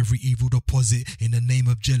contact, every evil deposit in the name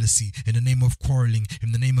of jealousy, in the name of quarreling,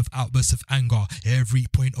 in the name of outbursts of anger, every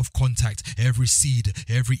point of contact, every seed,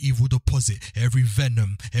 every evil deposit, every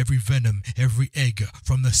venom, every egg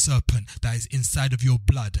from the serpent that is inside of your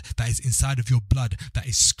blood, that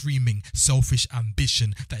is screaming selfish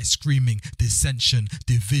ambition, that is screaming dissension,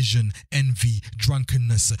 division, envy,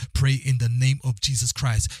 drunkenness. Pray in the name of Jesus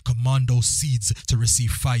Christ. Command those seeds to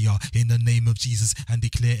receive fire in the name of Jesus, and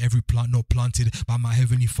declare every plant not planted by my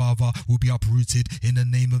heavenly Father will be uprooted in the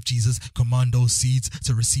name of Jesus. Command those seeds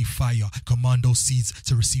to receive fire. Command those seeds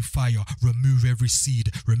to receive fire. Remove every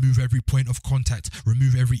seed, remove every point of contact,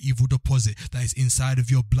 remove every evil deposit that is inside of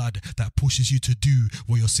your blood that pushes you to do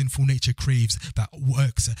what your sinful nature craves, that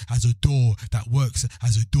works as a door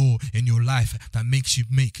in your life, that makes you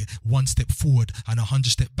make one step forward and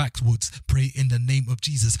 100 steps backwards. Pray in the name of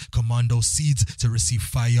Jesus. Command those seeds to receive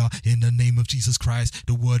fire in the name of Jesus Christ.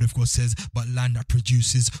 The word of God says, but land that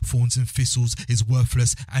produces thorns and thistles is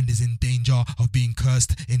worthless and is in danger of being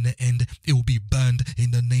cursed. In the end, it will be burned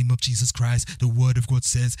in the name of Jesus Christ. The word of God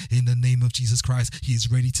says, in the name of Jesus Christ, he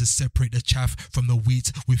is ready to separate the chaff from the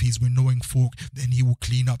wheat with his winnowing fork. Then he will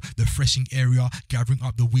clean up the threshing area, gathering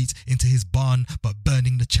up the wheat into his barn, but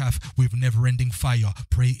burning the chaff with never-ending fire.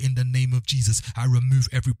 Pray in the name of Jesus. I remove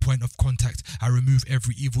every point of contact. I remove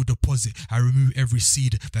every evil deposit. I remove every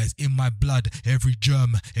seed that is in my blood, every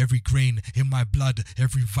germ, every grain in my blood,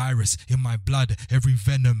 every virus in my blood, every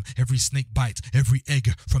venom, every snake bite, every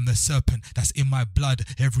egg from the serpent that's in my blood,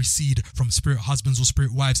 every seed from spirit husbands or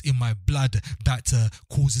spirit wives in my blood that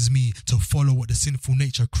causes me to follow what the sinful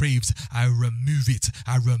nature craves. I remove it.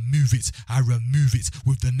 I remove it. I remove it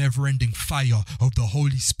with the never-ending fire of the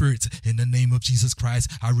Holy Spirit in the name of Jesus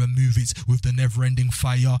Christ. I remove it with the never-ending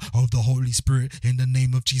fire of the Holy Spirit in the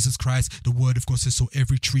name of Jesus Christ. The word of God says, so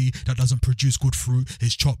every tree that doesn't produce good fruit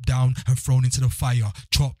is chopped down and thrown into the fire.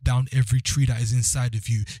 Chop down every tree that is inside of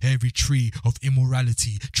you, every tree of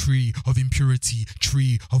immorality, tree of impurity,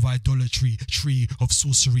 tree of idolatry, tree of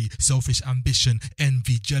sorcery, selfish ambition,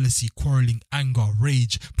 envy, jealousy, quarreling, anger,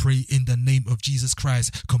 rage. Pray in the name of Jesus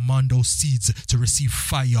Christ. Command those seeds to receive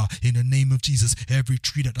fire in the name of Jesus. Every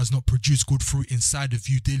tree that does not produce good fruit inside of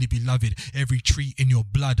you, dearly beloved, every tree in your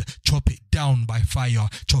blood, chop it down by fire.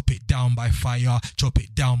 Chop it down by fire. Chop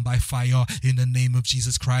it down by fire in the name of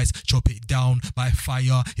Jesus Christ. Chop it down by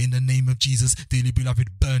fire in the name of Jesus. Dearly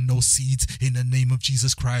beloved, burn those seeds in the name of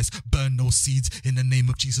Jesus Christ. Burn those seeds in the name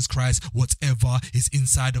of Jesus Christ. Whatever is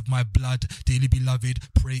inside of my blood, dearly beloved,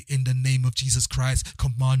 pray in the name of Jesus Christ.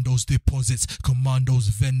 Command those deposits, command those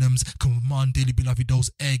venoms, command, dearly beloved, those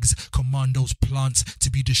eggs, command those plants to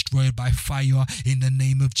be destroyed by fire in the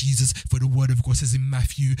name of Jesus. For the word of God says in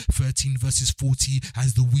Matthew 13 verses 40,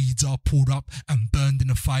 as the weeds are pulled up and burned in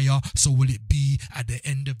the fire, so will it be at the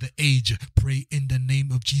end of the age. Pray in the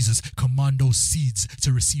name of Jesus. Command those seeds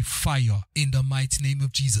to receive fire in the mighty name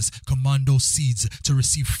of Jesus. Command those seeds to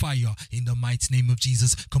receive fire in the mighty name of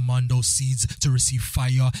Jesus. Command those seeds to receive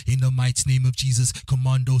fire in the mighty name of Jesus.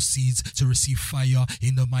 Command those seeds to receive fire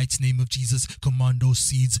in the mighty name of Jesus. Command those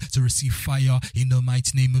seeds to receive fire in the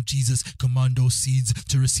mighty name of Jesus. Command those seeds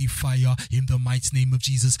to receive fire in the mighty name of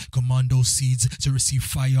Jesus. Command those seeds to receive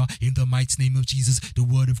fire in the mighty name of Jesus. The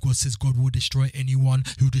word of God says God will destroy anyone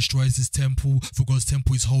who destroys his temple, for God's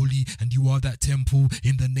temple is holy and you are that temple.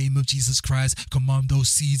 In the name of Jesus Christ, command those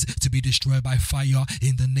seeds to be destroyed by fire fire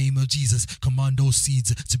in the name of Jesus. Command those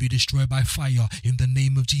seeds to be destroyed by fire in the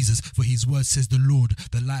name of Jesus. For his word says, the Lord,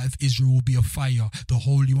 the light of Israel, will be a fire. The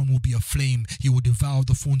Holy One will be a flame. He will devour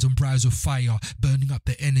the thorns and briars of fire, burning up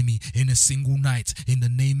the enemy in a single night. In the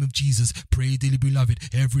name of Jesus, pray, dearly beloved,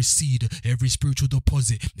 every seed, every spiritual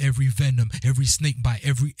deposit, every venom, every snake bite,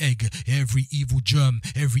 every egg, every evil germ,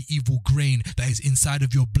 every evil grain that is inside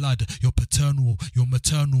of your blood, your paternal, your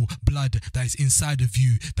maternal blood that is inside of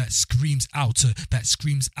you, that screams out, that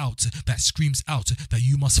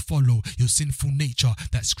you must follow your sinful nature,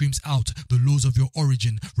 that screams out the laws of your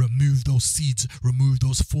origin. Remove those seeds, remove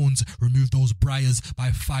those thorns, remove those briars by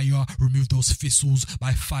fire, remove those thistles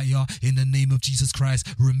by fire in the name of Jesus Christ.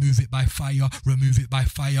 Remove it by fire, remove it by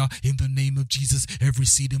fire in the name of Jesus. Every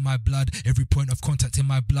seed in my blood, every point of contact in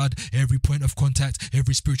my blood, every point of contact,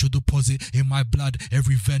 every spiritual deposit in my blood,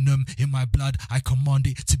 every venom in my blood, I command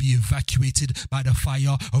it to be evacuated by the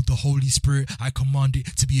fire of the Holy Spirit. I command it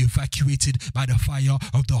to be evacuated by the fire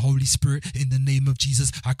of the Holy Spirit in the name of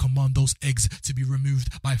Jesus. I command those eggs to be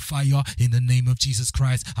removed by fire in the name of Jesus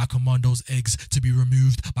Christ. I command those eggs to be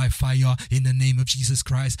removed by fire in the name of Jesus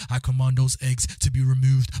Christ. I command those eggs to be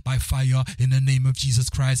removed by fire in the name of Jesus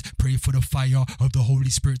Christ. Pray for the fire of the Holy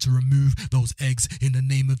Spirit to remove those eggs in the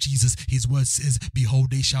name of Jesus. His word says,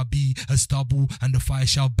 behold, they shall be as stubble, and the fire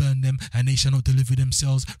shall burn them, and they shall not deliver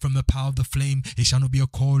themselves from the power of the flame. It shall not be a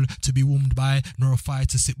coal to be warmed by, nor a fire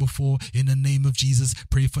to sit before. In the name of Jesus,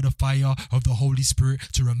 pray for the fire of the Holy Spirit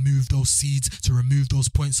to remove those seeds, to remove those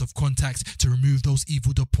points of contact, to remove those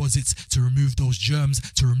evil deposits, to remove those germs,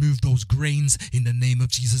 to remove those grains in the name of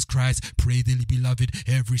Jesus Christ. Pray, dearly beloved,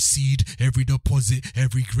 every seed, every deposit,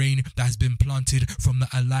 every grain that has been planted from the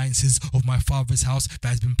alliances of my Father's house, that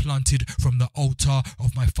has been planted from the altar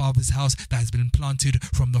of my Father's house, that has been planted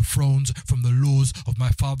from the thrones, from the laws of my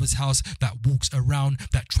Father's house, that walks around,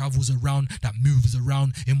 that travels around, that moves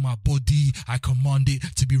around in my body. I command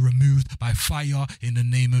it to be removed by fire in the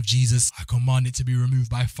name of Jesus. I command it to be removed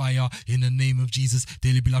by fire in the name of Jesus.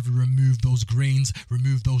 Dearly beloved, remove those grains,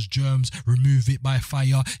 remove those germs, remove it by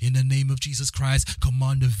fire in the name of Jesus Christ.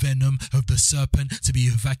 Command the venom of the serpent to be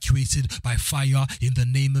evacuated by fire in the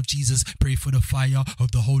name of Jesus. Pray for the fire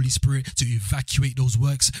of the Holy Spirit to evacuate those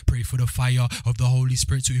works. Pray for the fire of the Holy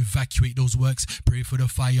Spirit to evacuate those works. Pray for the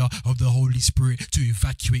fire of the Holy Spirit to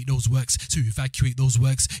evacuate those works, to evacuate those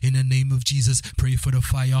works in the name of Jesus. Pray for the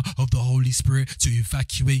fire of the Holy Spirit to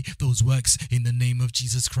evacuate those works in the name of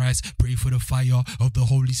Jesus Christ. Pray for the fire of the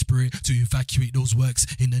Holy Spirit to evacuate those works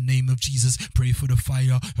in the name of Jesus. Pray for the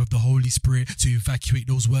fire of the Holy Spirit to evacuate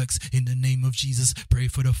those works in the name of Jesus. Pray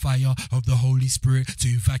for the fire of the Holy Spirit to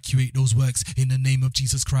evacuate those works in the name of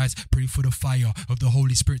Jesus Christ. Pray for the fire of the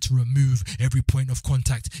Holy Spirit to remove every point of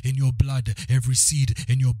contact in your blood, every seed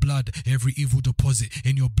in your blood, every evil deposit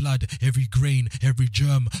in your blood, every grain, every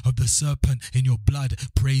germ of the serpent in your blood.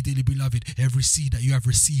 Pray, dearly beloved, every seed that you have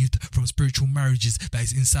received from spiritual marriages that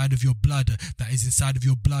is inside of your blood,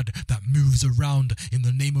 that moves around in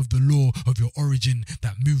the name of the law of your origin,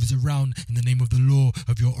 that moves around in the name of the law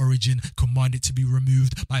of your origin. Command it to be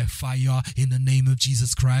removed by fire in the name of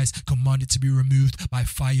Jesus Christ. Command it to be removed by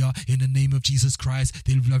fire in the name of Jesus Christ.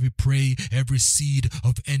 Dearly beloved, pray every seed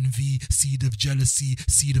of envy, seed of jealousy,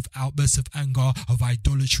 seed of outbursts of anger, of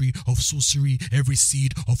idolatry, of sorcery, every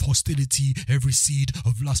seed of hostility, every seed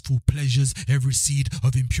of lustful pleasures, every seed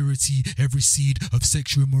of impurity, every seed of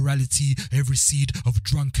sexual immorality, every seed of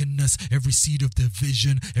drunkenness, every seed of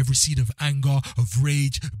division, every seed of anger, of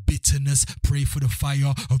rage, bitterness. Pray for the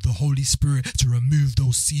fire of the Holy Spirit to remove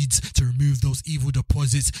those seeds, to remove those evil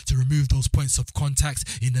deposits, to remove those points of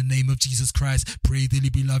contact in the name of Jesus Christ. Pray, dearly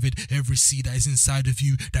beloved, every seed that is inside of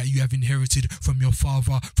you that you have inherited from your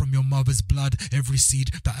father, from your mother's blood, every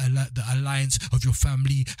seed that the alliance of your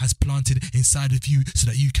family has planted inside of you so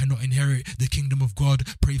that you cannot inherit the kingdom of God.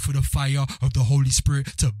 Pray for the fire of the Holy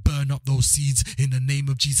Spirit to burn up those seeds in the name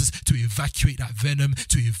of Jesus, to evacuate that venom,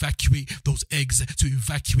 to evacuate those eggs, to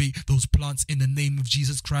evacuate those plants in the name of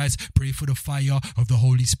Jesus Christ. Pray for the fire of the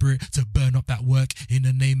Holy Spirit to burn up that work in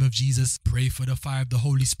the name of Jesus. Pray for the fire of the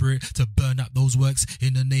Holy Spirit to burn up those works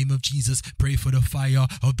in the name of Jesus. Pray for the fire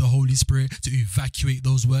of the Holy Spirit to evacuate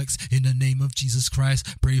those works in the name of Jesus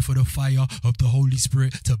Christ. Pray for the fire of the Holy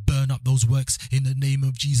Spirit to burn up those works in the name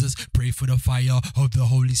of Jesus. Pray for the fire of the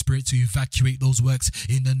Holy Spirit to evacuate those works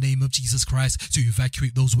in the name of Jesus Christ, to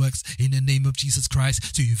evacuate those works in the name of Jesus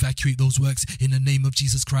Christ, to evacuate those works in the name of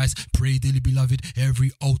Jesus Christ. Pray, dearly beloved,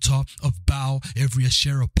 every altar of Baal, every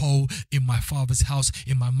Asherah pole in my father's house,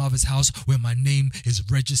 in my mother's house, where my name is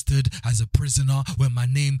registered as a prisoner, where my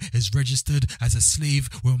name is registered as a slave,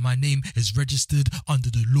 where my name is registered under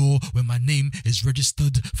the law, where my name is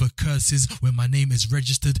registered for curses, where my name is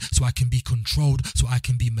registered so I can be controlled, so I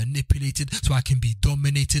can be manipulated, so I can be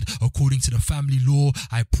dominated according to the family law.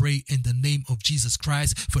 I pray in the name of Jesus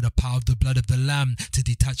Christ for the power of the blood of the Lamb to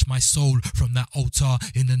detach my soul from that altar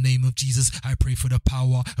in the name of Jesus. I pray for the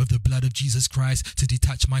power of the blood of Jesus Christ to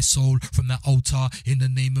detach my soul from that altar in the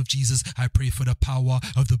name of Jesus. I pray for the power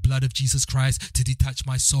of the blood of Jesus Christ to detach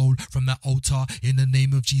my soul from that altar in the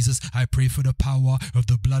name of Jesus. I pray for the power of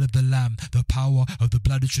the blood of the Lamb, the power of the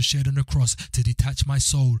blood which was shed on the cross to detach my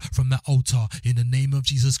soul from that altar in the name of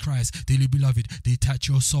Jesus Christ. Dearly beloved, detach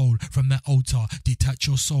your soul from that altar, detach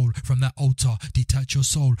your soul from that altar, detach your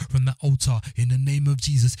soul from that altar in the name of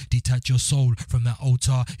Jesus. Detach your soul from that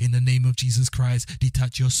altar in the name of Jesus Christ.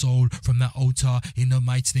 Detach your soul from that altar in the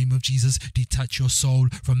mighty name of Jesus. Detach your soul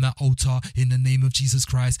from that altar in the name of Jesus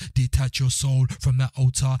Christ. Detach your soul from that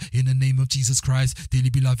altar in the name of Jesus Christ. Dearly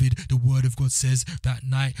beloved, the word of God says that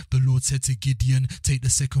night the Lord said to Gideon, take the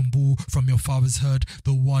second bull from your father's herd,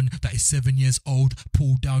 the one that is 7 years old,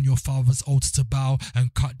 pull down your father's altar to Baal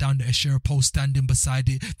and cut down the Asherah pole standing beside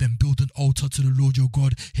it, then build an altar to the Lord your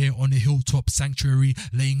God here on the hilltop sanctuary,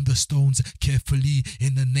 laying the stones carefully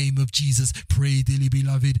in the name of Jesus. Pray, dearly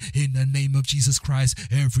beloved, in the name of Jesus Christ,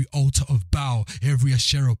 every altar of Baal, every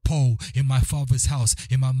Asherah pole in my father's house,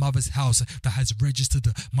 in my mother's house, that has registered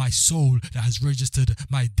my soul, that has registered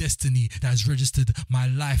my destiny, that has registered my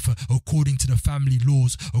life according to the family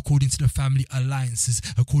laws, according to the family alliances,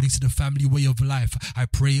 according to the family way of life. I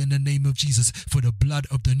pray in the name of Jesus for the blood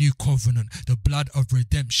of the new covenant, the blood of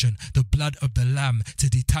redemption, the blood of the Lamb to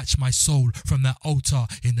detach my soul from that altar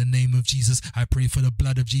in the name of Jesus. I pray for the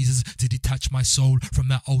blood of Jesus to detach my soul from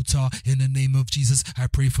that altar in the name of Jesus. I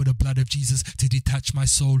pray for the blood of Jesus to detach my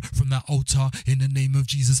soul from that altar in the name of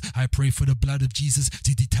Jesus. I pray for the blood of Jesus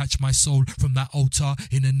to detach my soul from that altar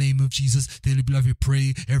in the name of Jesus. Dearly beloved,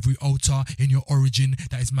 pray every altar in your origin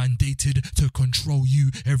that is mandated to control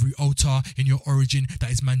you, every altar in your origin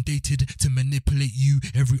that is mandated to manipulate you,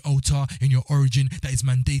 every altar in your origin that is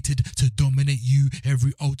mandated to dominate you,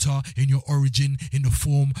 every altar in your origin in the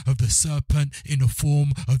form of the serpent, in the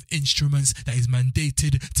form of instruments that is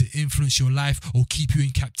mandated to influence your life or keep you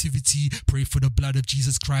in captivity. Pray for the blood of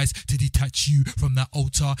Jesus Christ to detach you from that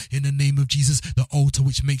altar in the name of Jesus. The altar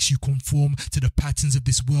which makes you conform to the patterns of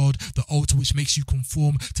this world, the altar which makes you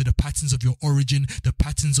conform to the patterns of your origin, the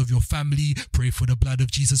patterns of your family. Pray for the blood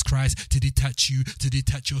of Jesus Christ to detach you, to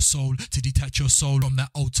detach your soul, to detach your soul from that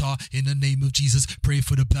altar in the name of Jesus. Pray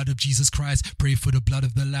for the blood of Jesus Christ. Pray for the blood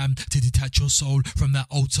of the Lamb to detach your soul from that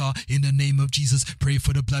altar in the name of Jesus. Pray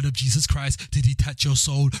for the blood of Jesus Christ to detach your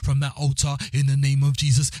soul from that altar in the name of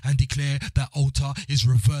Jesus, and declare that altar is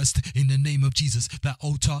reversed in the name of Jesus. That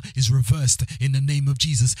altar is reversed in the name of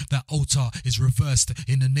Jesus. That altar is reversed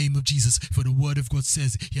in the name of Jesus. For the word of God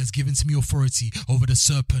says he has given to me authority over the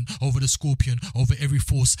serpent, over the scorpion, over every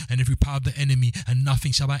force and every power of the enemy, and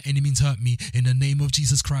nothing shall by any means hurt me in the name of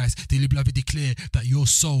Jesus Christ. Dearly beloved, declare that your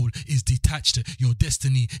soul is detached, your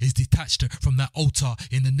destiny is detached from that altar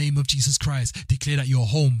in the name of Jesus Christ. Declare that your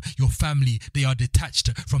home, your family, they are detached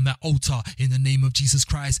from that altar in the name of Jesus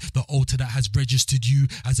Christ. The altar that has registered you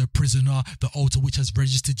as a prisoner, the altar which has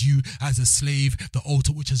registered you as a slave, the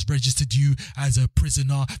altar which has registered you as a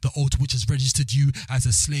prisoner, the altar which has registered you as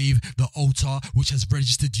a slave, the altar which has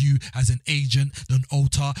registered you as an agent, the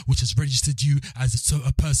altar which has registered you as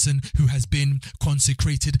a person who has been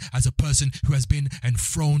consecrated, as a person who has been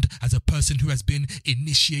enthroned, as a person who has been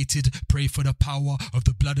initiated. Pray for the power of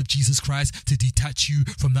the blood of Jesus Christ to detach you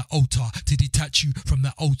from that altar, to detach you from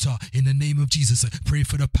that altar in the name of Jesus. Pray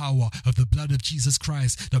for the power of the blood of Jesus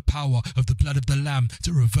Christ, the power of the blood of the Lamb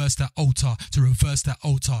to reverse that altar, to reverse that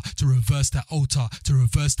altar, to reverse that altar, to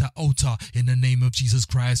reverse that altar in the name of Jesus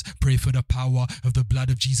Christ. Pray for the power of the blood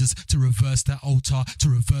of Jesus to reverse that altar, to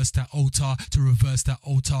reverse that altar, to reverse that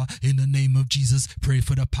altar in the name of Jesus. Pray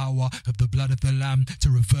for the power of the blood of the Lamb to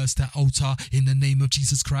reverse that altar in the name of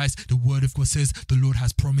Jesus Christ. The word of God says the Lord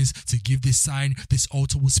has promised to give this sign. This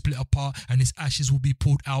altar will split apart and its ashes will be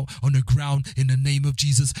poured out on the ground in the name of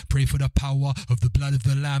Jesus. Pray for the power of the blood of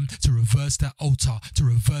the Lamb to reverse that altar, to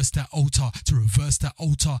reverse that altar, to reverse that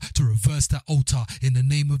altar, to reverse that altar in the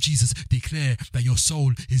name of Jesus. Declare that your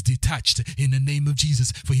soul is detached in the name of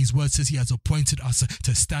Jesus, for his word says he has appointed us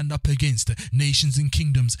to stand up against Christ. Nations and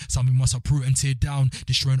kingdoms, some we must uproot and tear down,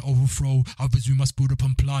 destroy and overthrow. Others we must build up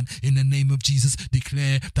and plant. In the name of Jesus,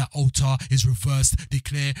 declare that altar is reversed.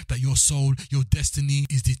 Declare that your soul, your destiny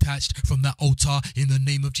is detached from that altar. In the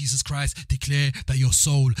name of Jesus Christ, declare that your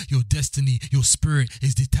soul, your destiny, your spirit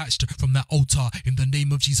is detached from that altar. In the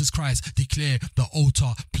name of Jesus Christ, declare the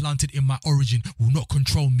altar planted in my origin will not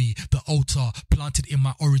control me. The altar planted in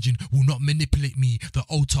my origin will not manipulate me. The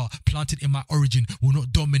altar planted in my origin will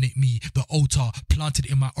not dominate me. The altar planted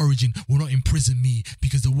in my origin will not imprison me,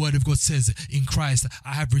 because the word of God says in Christ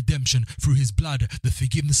I have redemption through his blood, the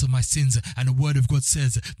forgiveness of my sins. And the word of God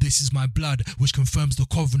says, this is my blood which confirms the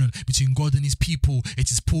covenant between God and his people.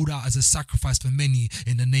 It is poured out as a sacrifice for many.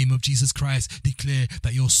 In the name of Jesus Christ, declare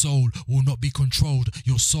that your soul will not be controlled.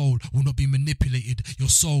 Your soul will not be manipulated. Your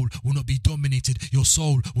soul will not be dominated. Your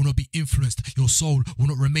soul will not be influenced. Your soul will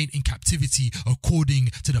not remain in captivity according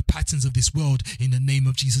to the patterns of this world. In the name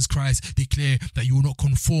of Jesus Christ, declare that you will not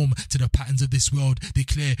conform to the patterns of this world.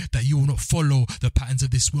 Declare that you will not follow the patterns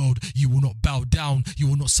of this world. You will not bow down. You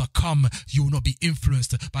will not succumb. You will not be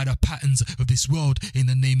influenced by the patterns of this world. In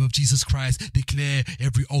the name of Jesus Christ, declare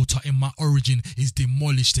every altar in my origin is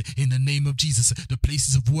demolished. In the name of Jesus, the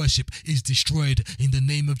places of worship is destroyed. In the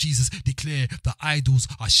name of Jesus, declare the idols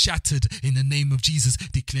are shattered. In the name of Jesus,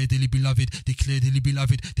 declare, dearly beloved, declare, dearly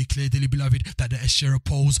beloved, declare, dearly beloved, that the Asherah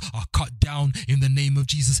poles are cut down. In the name of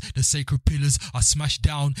Jesus, the sacred pillars are smashed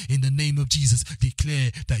down. In the name of Jesus,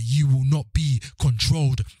 declare that you will not be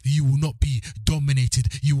controlled. You will not be dominated.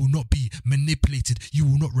 You will not be manipulated. You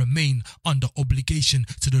will not remain under obligation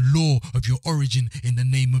to the law of your origin. In the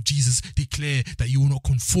name of Jesus, declare that you will not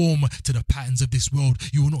conform to the patterns of this world.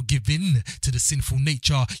 You will not give in to the sinful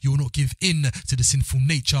nature. You will not give in to the sinful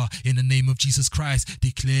nature. In the name of Jesus Christ,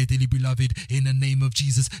 declare, dearly beloved, in the name of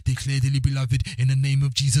Jesus, declare, dearly beloved, in the name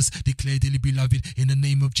of Jesus, declare, dearly beloved, in the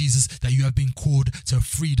name of Jesus, that you have been called to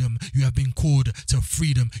freedom. You have been called to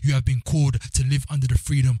freedom. You have been called to live under the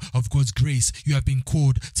freedom of God's grace. You have been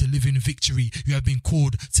called to live in victory. You have been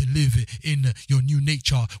called to live in your new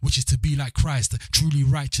nature, which is to be like Christ, truly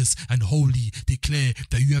righteous and holy. Declare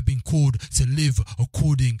that you have been called to live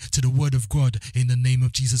according to the word of God. In the name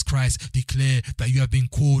of Jesus Christ, declare that you have been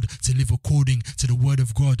called to live according to the word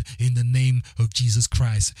of God. In the name of Jesus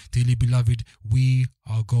Christ, dearly beloved, we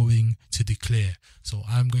are going to declare. So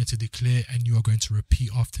I'm going to declare and you are going to repeat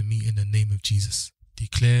after me in the name of Jesus.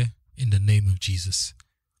 Declare in the name of Jesus.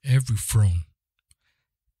 Every throne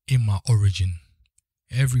in my origin,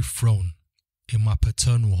 every throne in my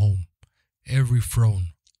paternal home, every throne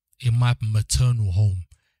in my maternal home,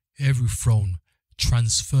 every throne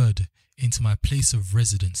transferred into my place of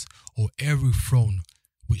residence, or every throne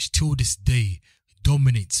which till this day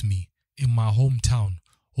dominates me in my hometown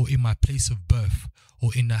or in my place of birth,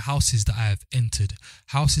 or in the houses that I have entered,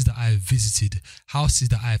 houses that I have visited, houses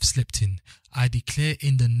that I have slept in, I declare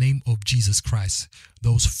in the name of Jesus Christ,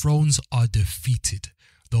 those thrones are defeated.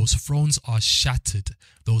 Those thrones are shattered.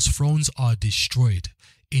 Those thrones are destroyed.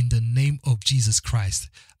 In the name of Jesus Christ,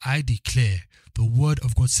 I declare, the word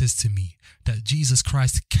of God says to me that Jesus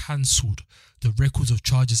Christ cancelled the records of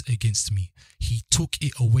charges against me. He took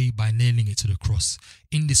it away by nailing it to the cross.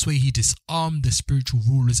 In this way, he disarmed the spiritual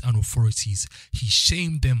rulers and authorities. He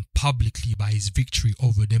shamed them publicly by his victory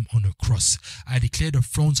over them on the cross. I declare the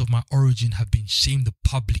thrones of my origin have been shamed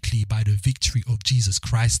publicly by the victory of Jesus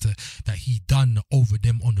Christ that he done over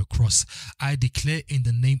them on the cross. I declare in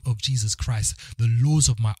the name of Jesus Christ, the laws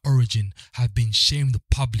of my origin have been shamed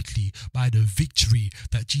publicly by the victory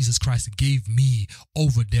that Jesus Christ gave me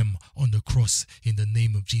over them on the cross. In the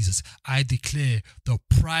name of Jesus, I declare the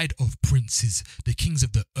pride of princes, the kings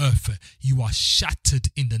of the earth, you are shattered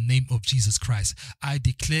in the name of Jesus Christ. I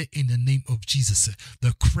declare in the name of Jesus,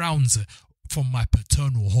 the crowns from my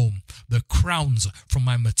paternal home, the crowns from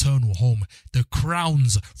my maternal home, the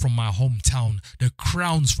crowns from my hometown, the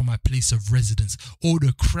crowns from my place of residence, or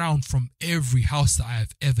the crown from every house that I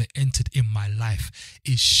have ever entered in my life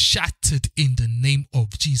is shattered in the name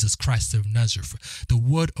of Jesus Christ of Nazareth. The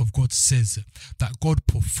word of God says that God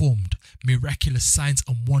performed miraculous signs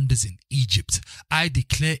and wonders in Egypt. I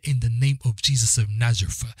declare in the name of Jesus of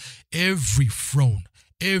Nazareth, every throne,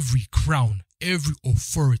 every crown, every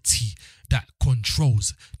authority that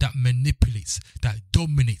controls, that manipulates, that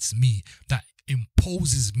dominates me, that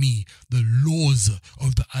imposes me the laws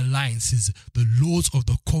of the alliances, the laws of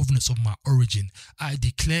the covenants of my origin, I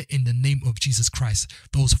declare in the name of Jesus Christ,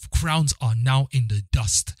 those crowns are now in the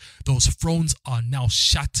dust. Those thrones are now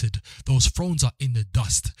shattered. Those thrones are in the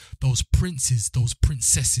dust. Those princes, those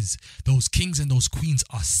princesses, those kings and those queens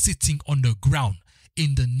are sitting on the ground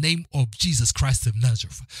in the name of Jesus Christ of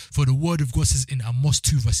Nazareth. For the word of God says in Amos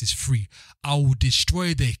 2 verses 3, I will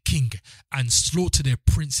destroy their king and slaughter their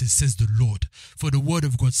princes, says the Lord. For the word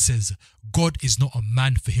of God says, God is not a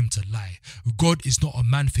man for him to lie. God is not a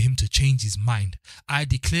man for him to change his mind. I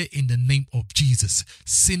declare in the name of Jesus,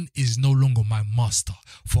 sin is no longer my master.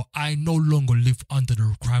 For I no longer live under the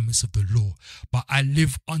requirements of the law, but I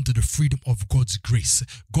live under the freedom of God's grace.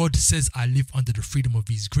 God says I live under the freedom of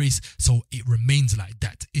his grace, so it remains like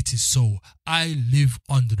that. It is so. I live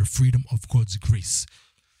under the freedom of God's grace.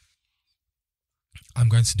 I'm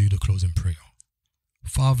going to do the closing prayer.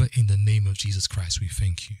 Father, in the name of Jesus Christ, we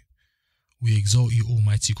thank you. We exalt you,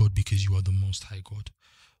 Almighty God, because you are the Most High God.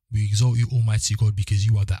 We exalt you, Almighty God, because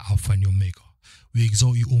you are the Alpha and the Omega. We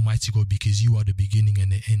exalt you, Almighty God, because you are the beginning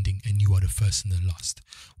and the ending, and you are the first and the last.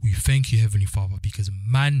 We thank you, Heavenly Father, because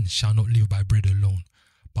man shall not live by bread alone,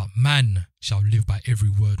 but man shall live by every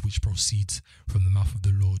word which proceeds from the mouth of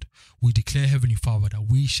the Lord. We declare, Heavenly Father, that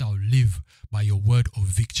we shall live by your word of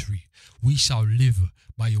victory. We shall live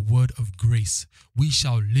by your word of grace. We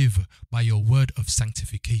shall live by your word of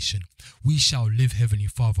sanctification. We shall live, Heavenly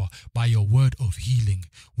Father, by your word of healing.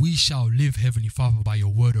 We shall live, Heavenly Father, by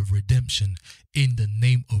your word of redemption in the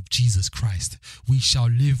name of Jesus Christ. We shall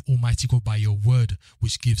live, Almighty God, by your word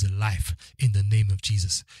which gives life in the name of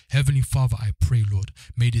Jesus. Heavenly Father, I pray, Lord,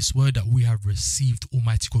 may this word that we have received,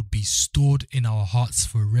 Almighty God, be stored in our hearts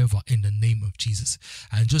forever in the name of Jesus.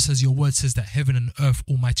 And just as your word says that heaven and earth,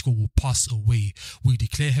 Almighty God, will pass away, we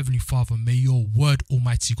declare, Heavenly Father, may your word,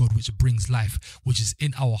 Almighty God, which brings life, which is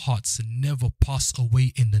in our hearts, never pass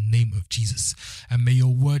away in the name of Jesus. And may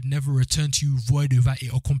your word never return to you void without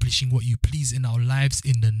it accomplishing what you please in our lives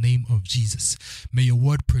in the name of Jesus. May your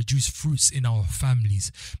word produce fruits in our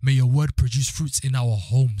families. May your word produce fruits in our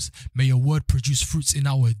homes. May your word produce fruits in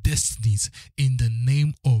our destinies in the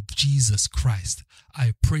name of Jesus Christ.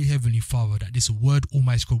 I pray, Heavenly Father, that this word,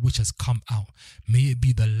 Almighty God, which has come out, may it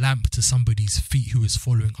be the lamp to somebody's feet who is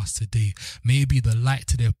following us today. May it be the light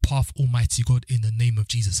to their path, Almighty God, in the name of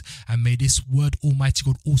Jesus. And may this word, Almighty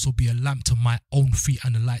God, also be a lamp to my own feet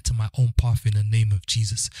and a light to my own path in the name of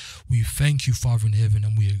Jesus. We thank you, Father in heaven,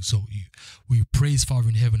 and we exalt you. We praise, Father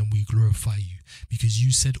in heaven, and we glorify you, because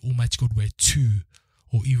you said, Almighty God, where two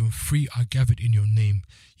or even three are gathered in your name,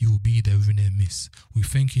 you will be there within their midst. We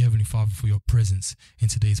thank you, Heavenly Father, for your presence in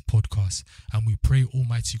today's podcast. And we pray,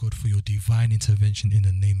 Almighty God, for your divine intervention in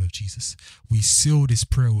the name of Jesus. We seal this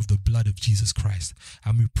prayer with the blood of Jesus Christ.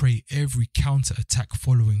 And we pray every counter attack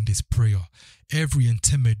following this prayer, every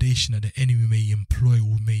intimidation that the enemy may employ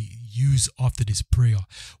or may use after this prayer,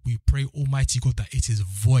 we pray, Almighty God, that it is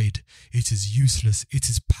void, it is useless, it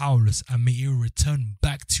is powerless, and may it return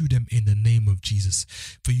back to them in the name of Jesus.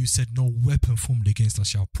 For you said no weapon formed against us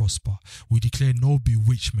shall prosper. We declare no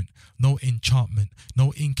bewitchment, no enchantment,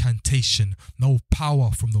 no incantation, no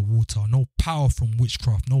power from the water, no power from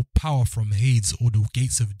witchcraft, no power from Hades or the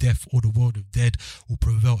gates of death or the world of dead will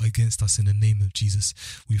prevail against us in the name of Jesus.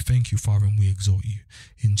 We thank you, Father, and we exalt you.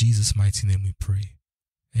 In Jesus' mighty name we pray.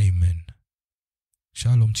 Amen.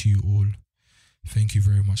 Shalom to you all. Thank you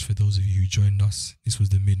very much for those of you who joined us. This was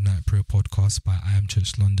the Midnight Prayer Podcast by I Am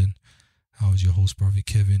Church London. I was your host, Brother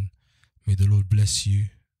Kevin. May the Lord bless you.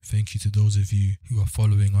 Thank you to those of you who are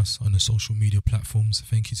following us on the social media platforms.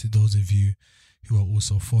 Thank you to those of you who are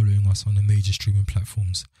also following us on the major streaming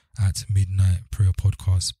platforms at Midnight Prayer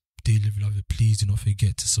Podcast. Dearly beloved, please do not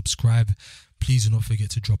forget to subscribe. Please do not forget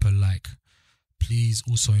to drop a like. Please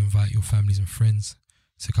also invite your families and friends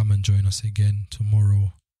to come and join us again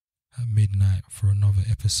tomorrow at midnight for another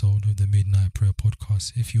episode of the Midnight Prayer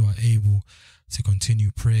Podcast. If you are able to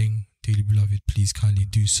continue praying, dearly beloved, please kindly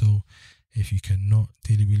do so. If you cannot,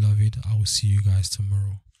 dearly beloved, I will see you guys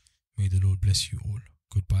tomorrow. May the Lord bless you all.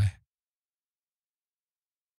 Goodbye.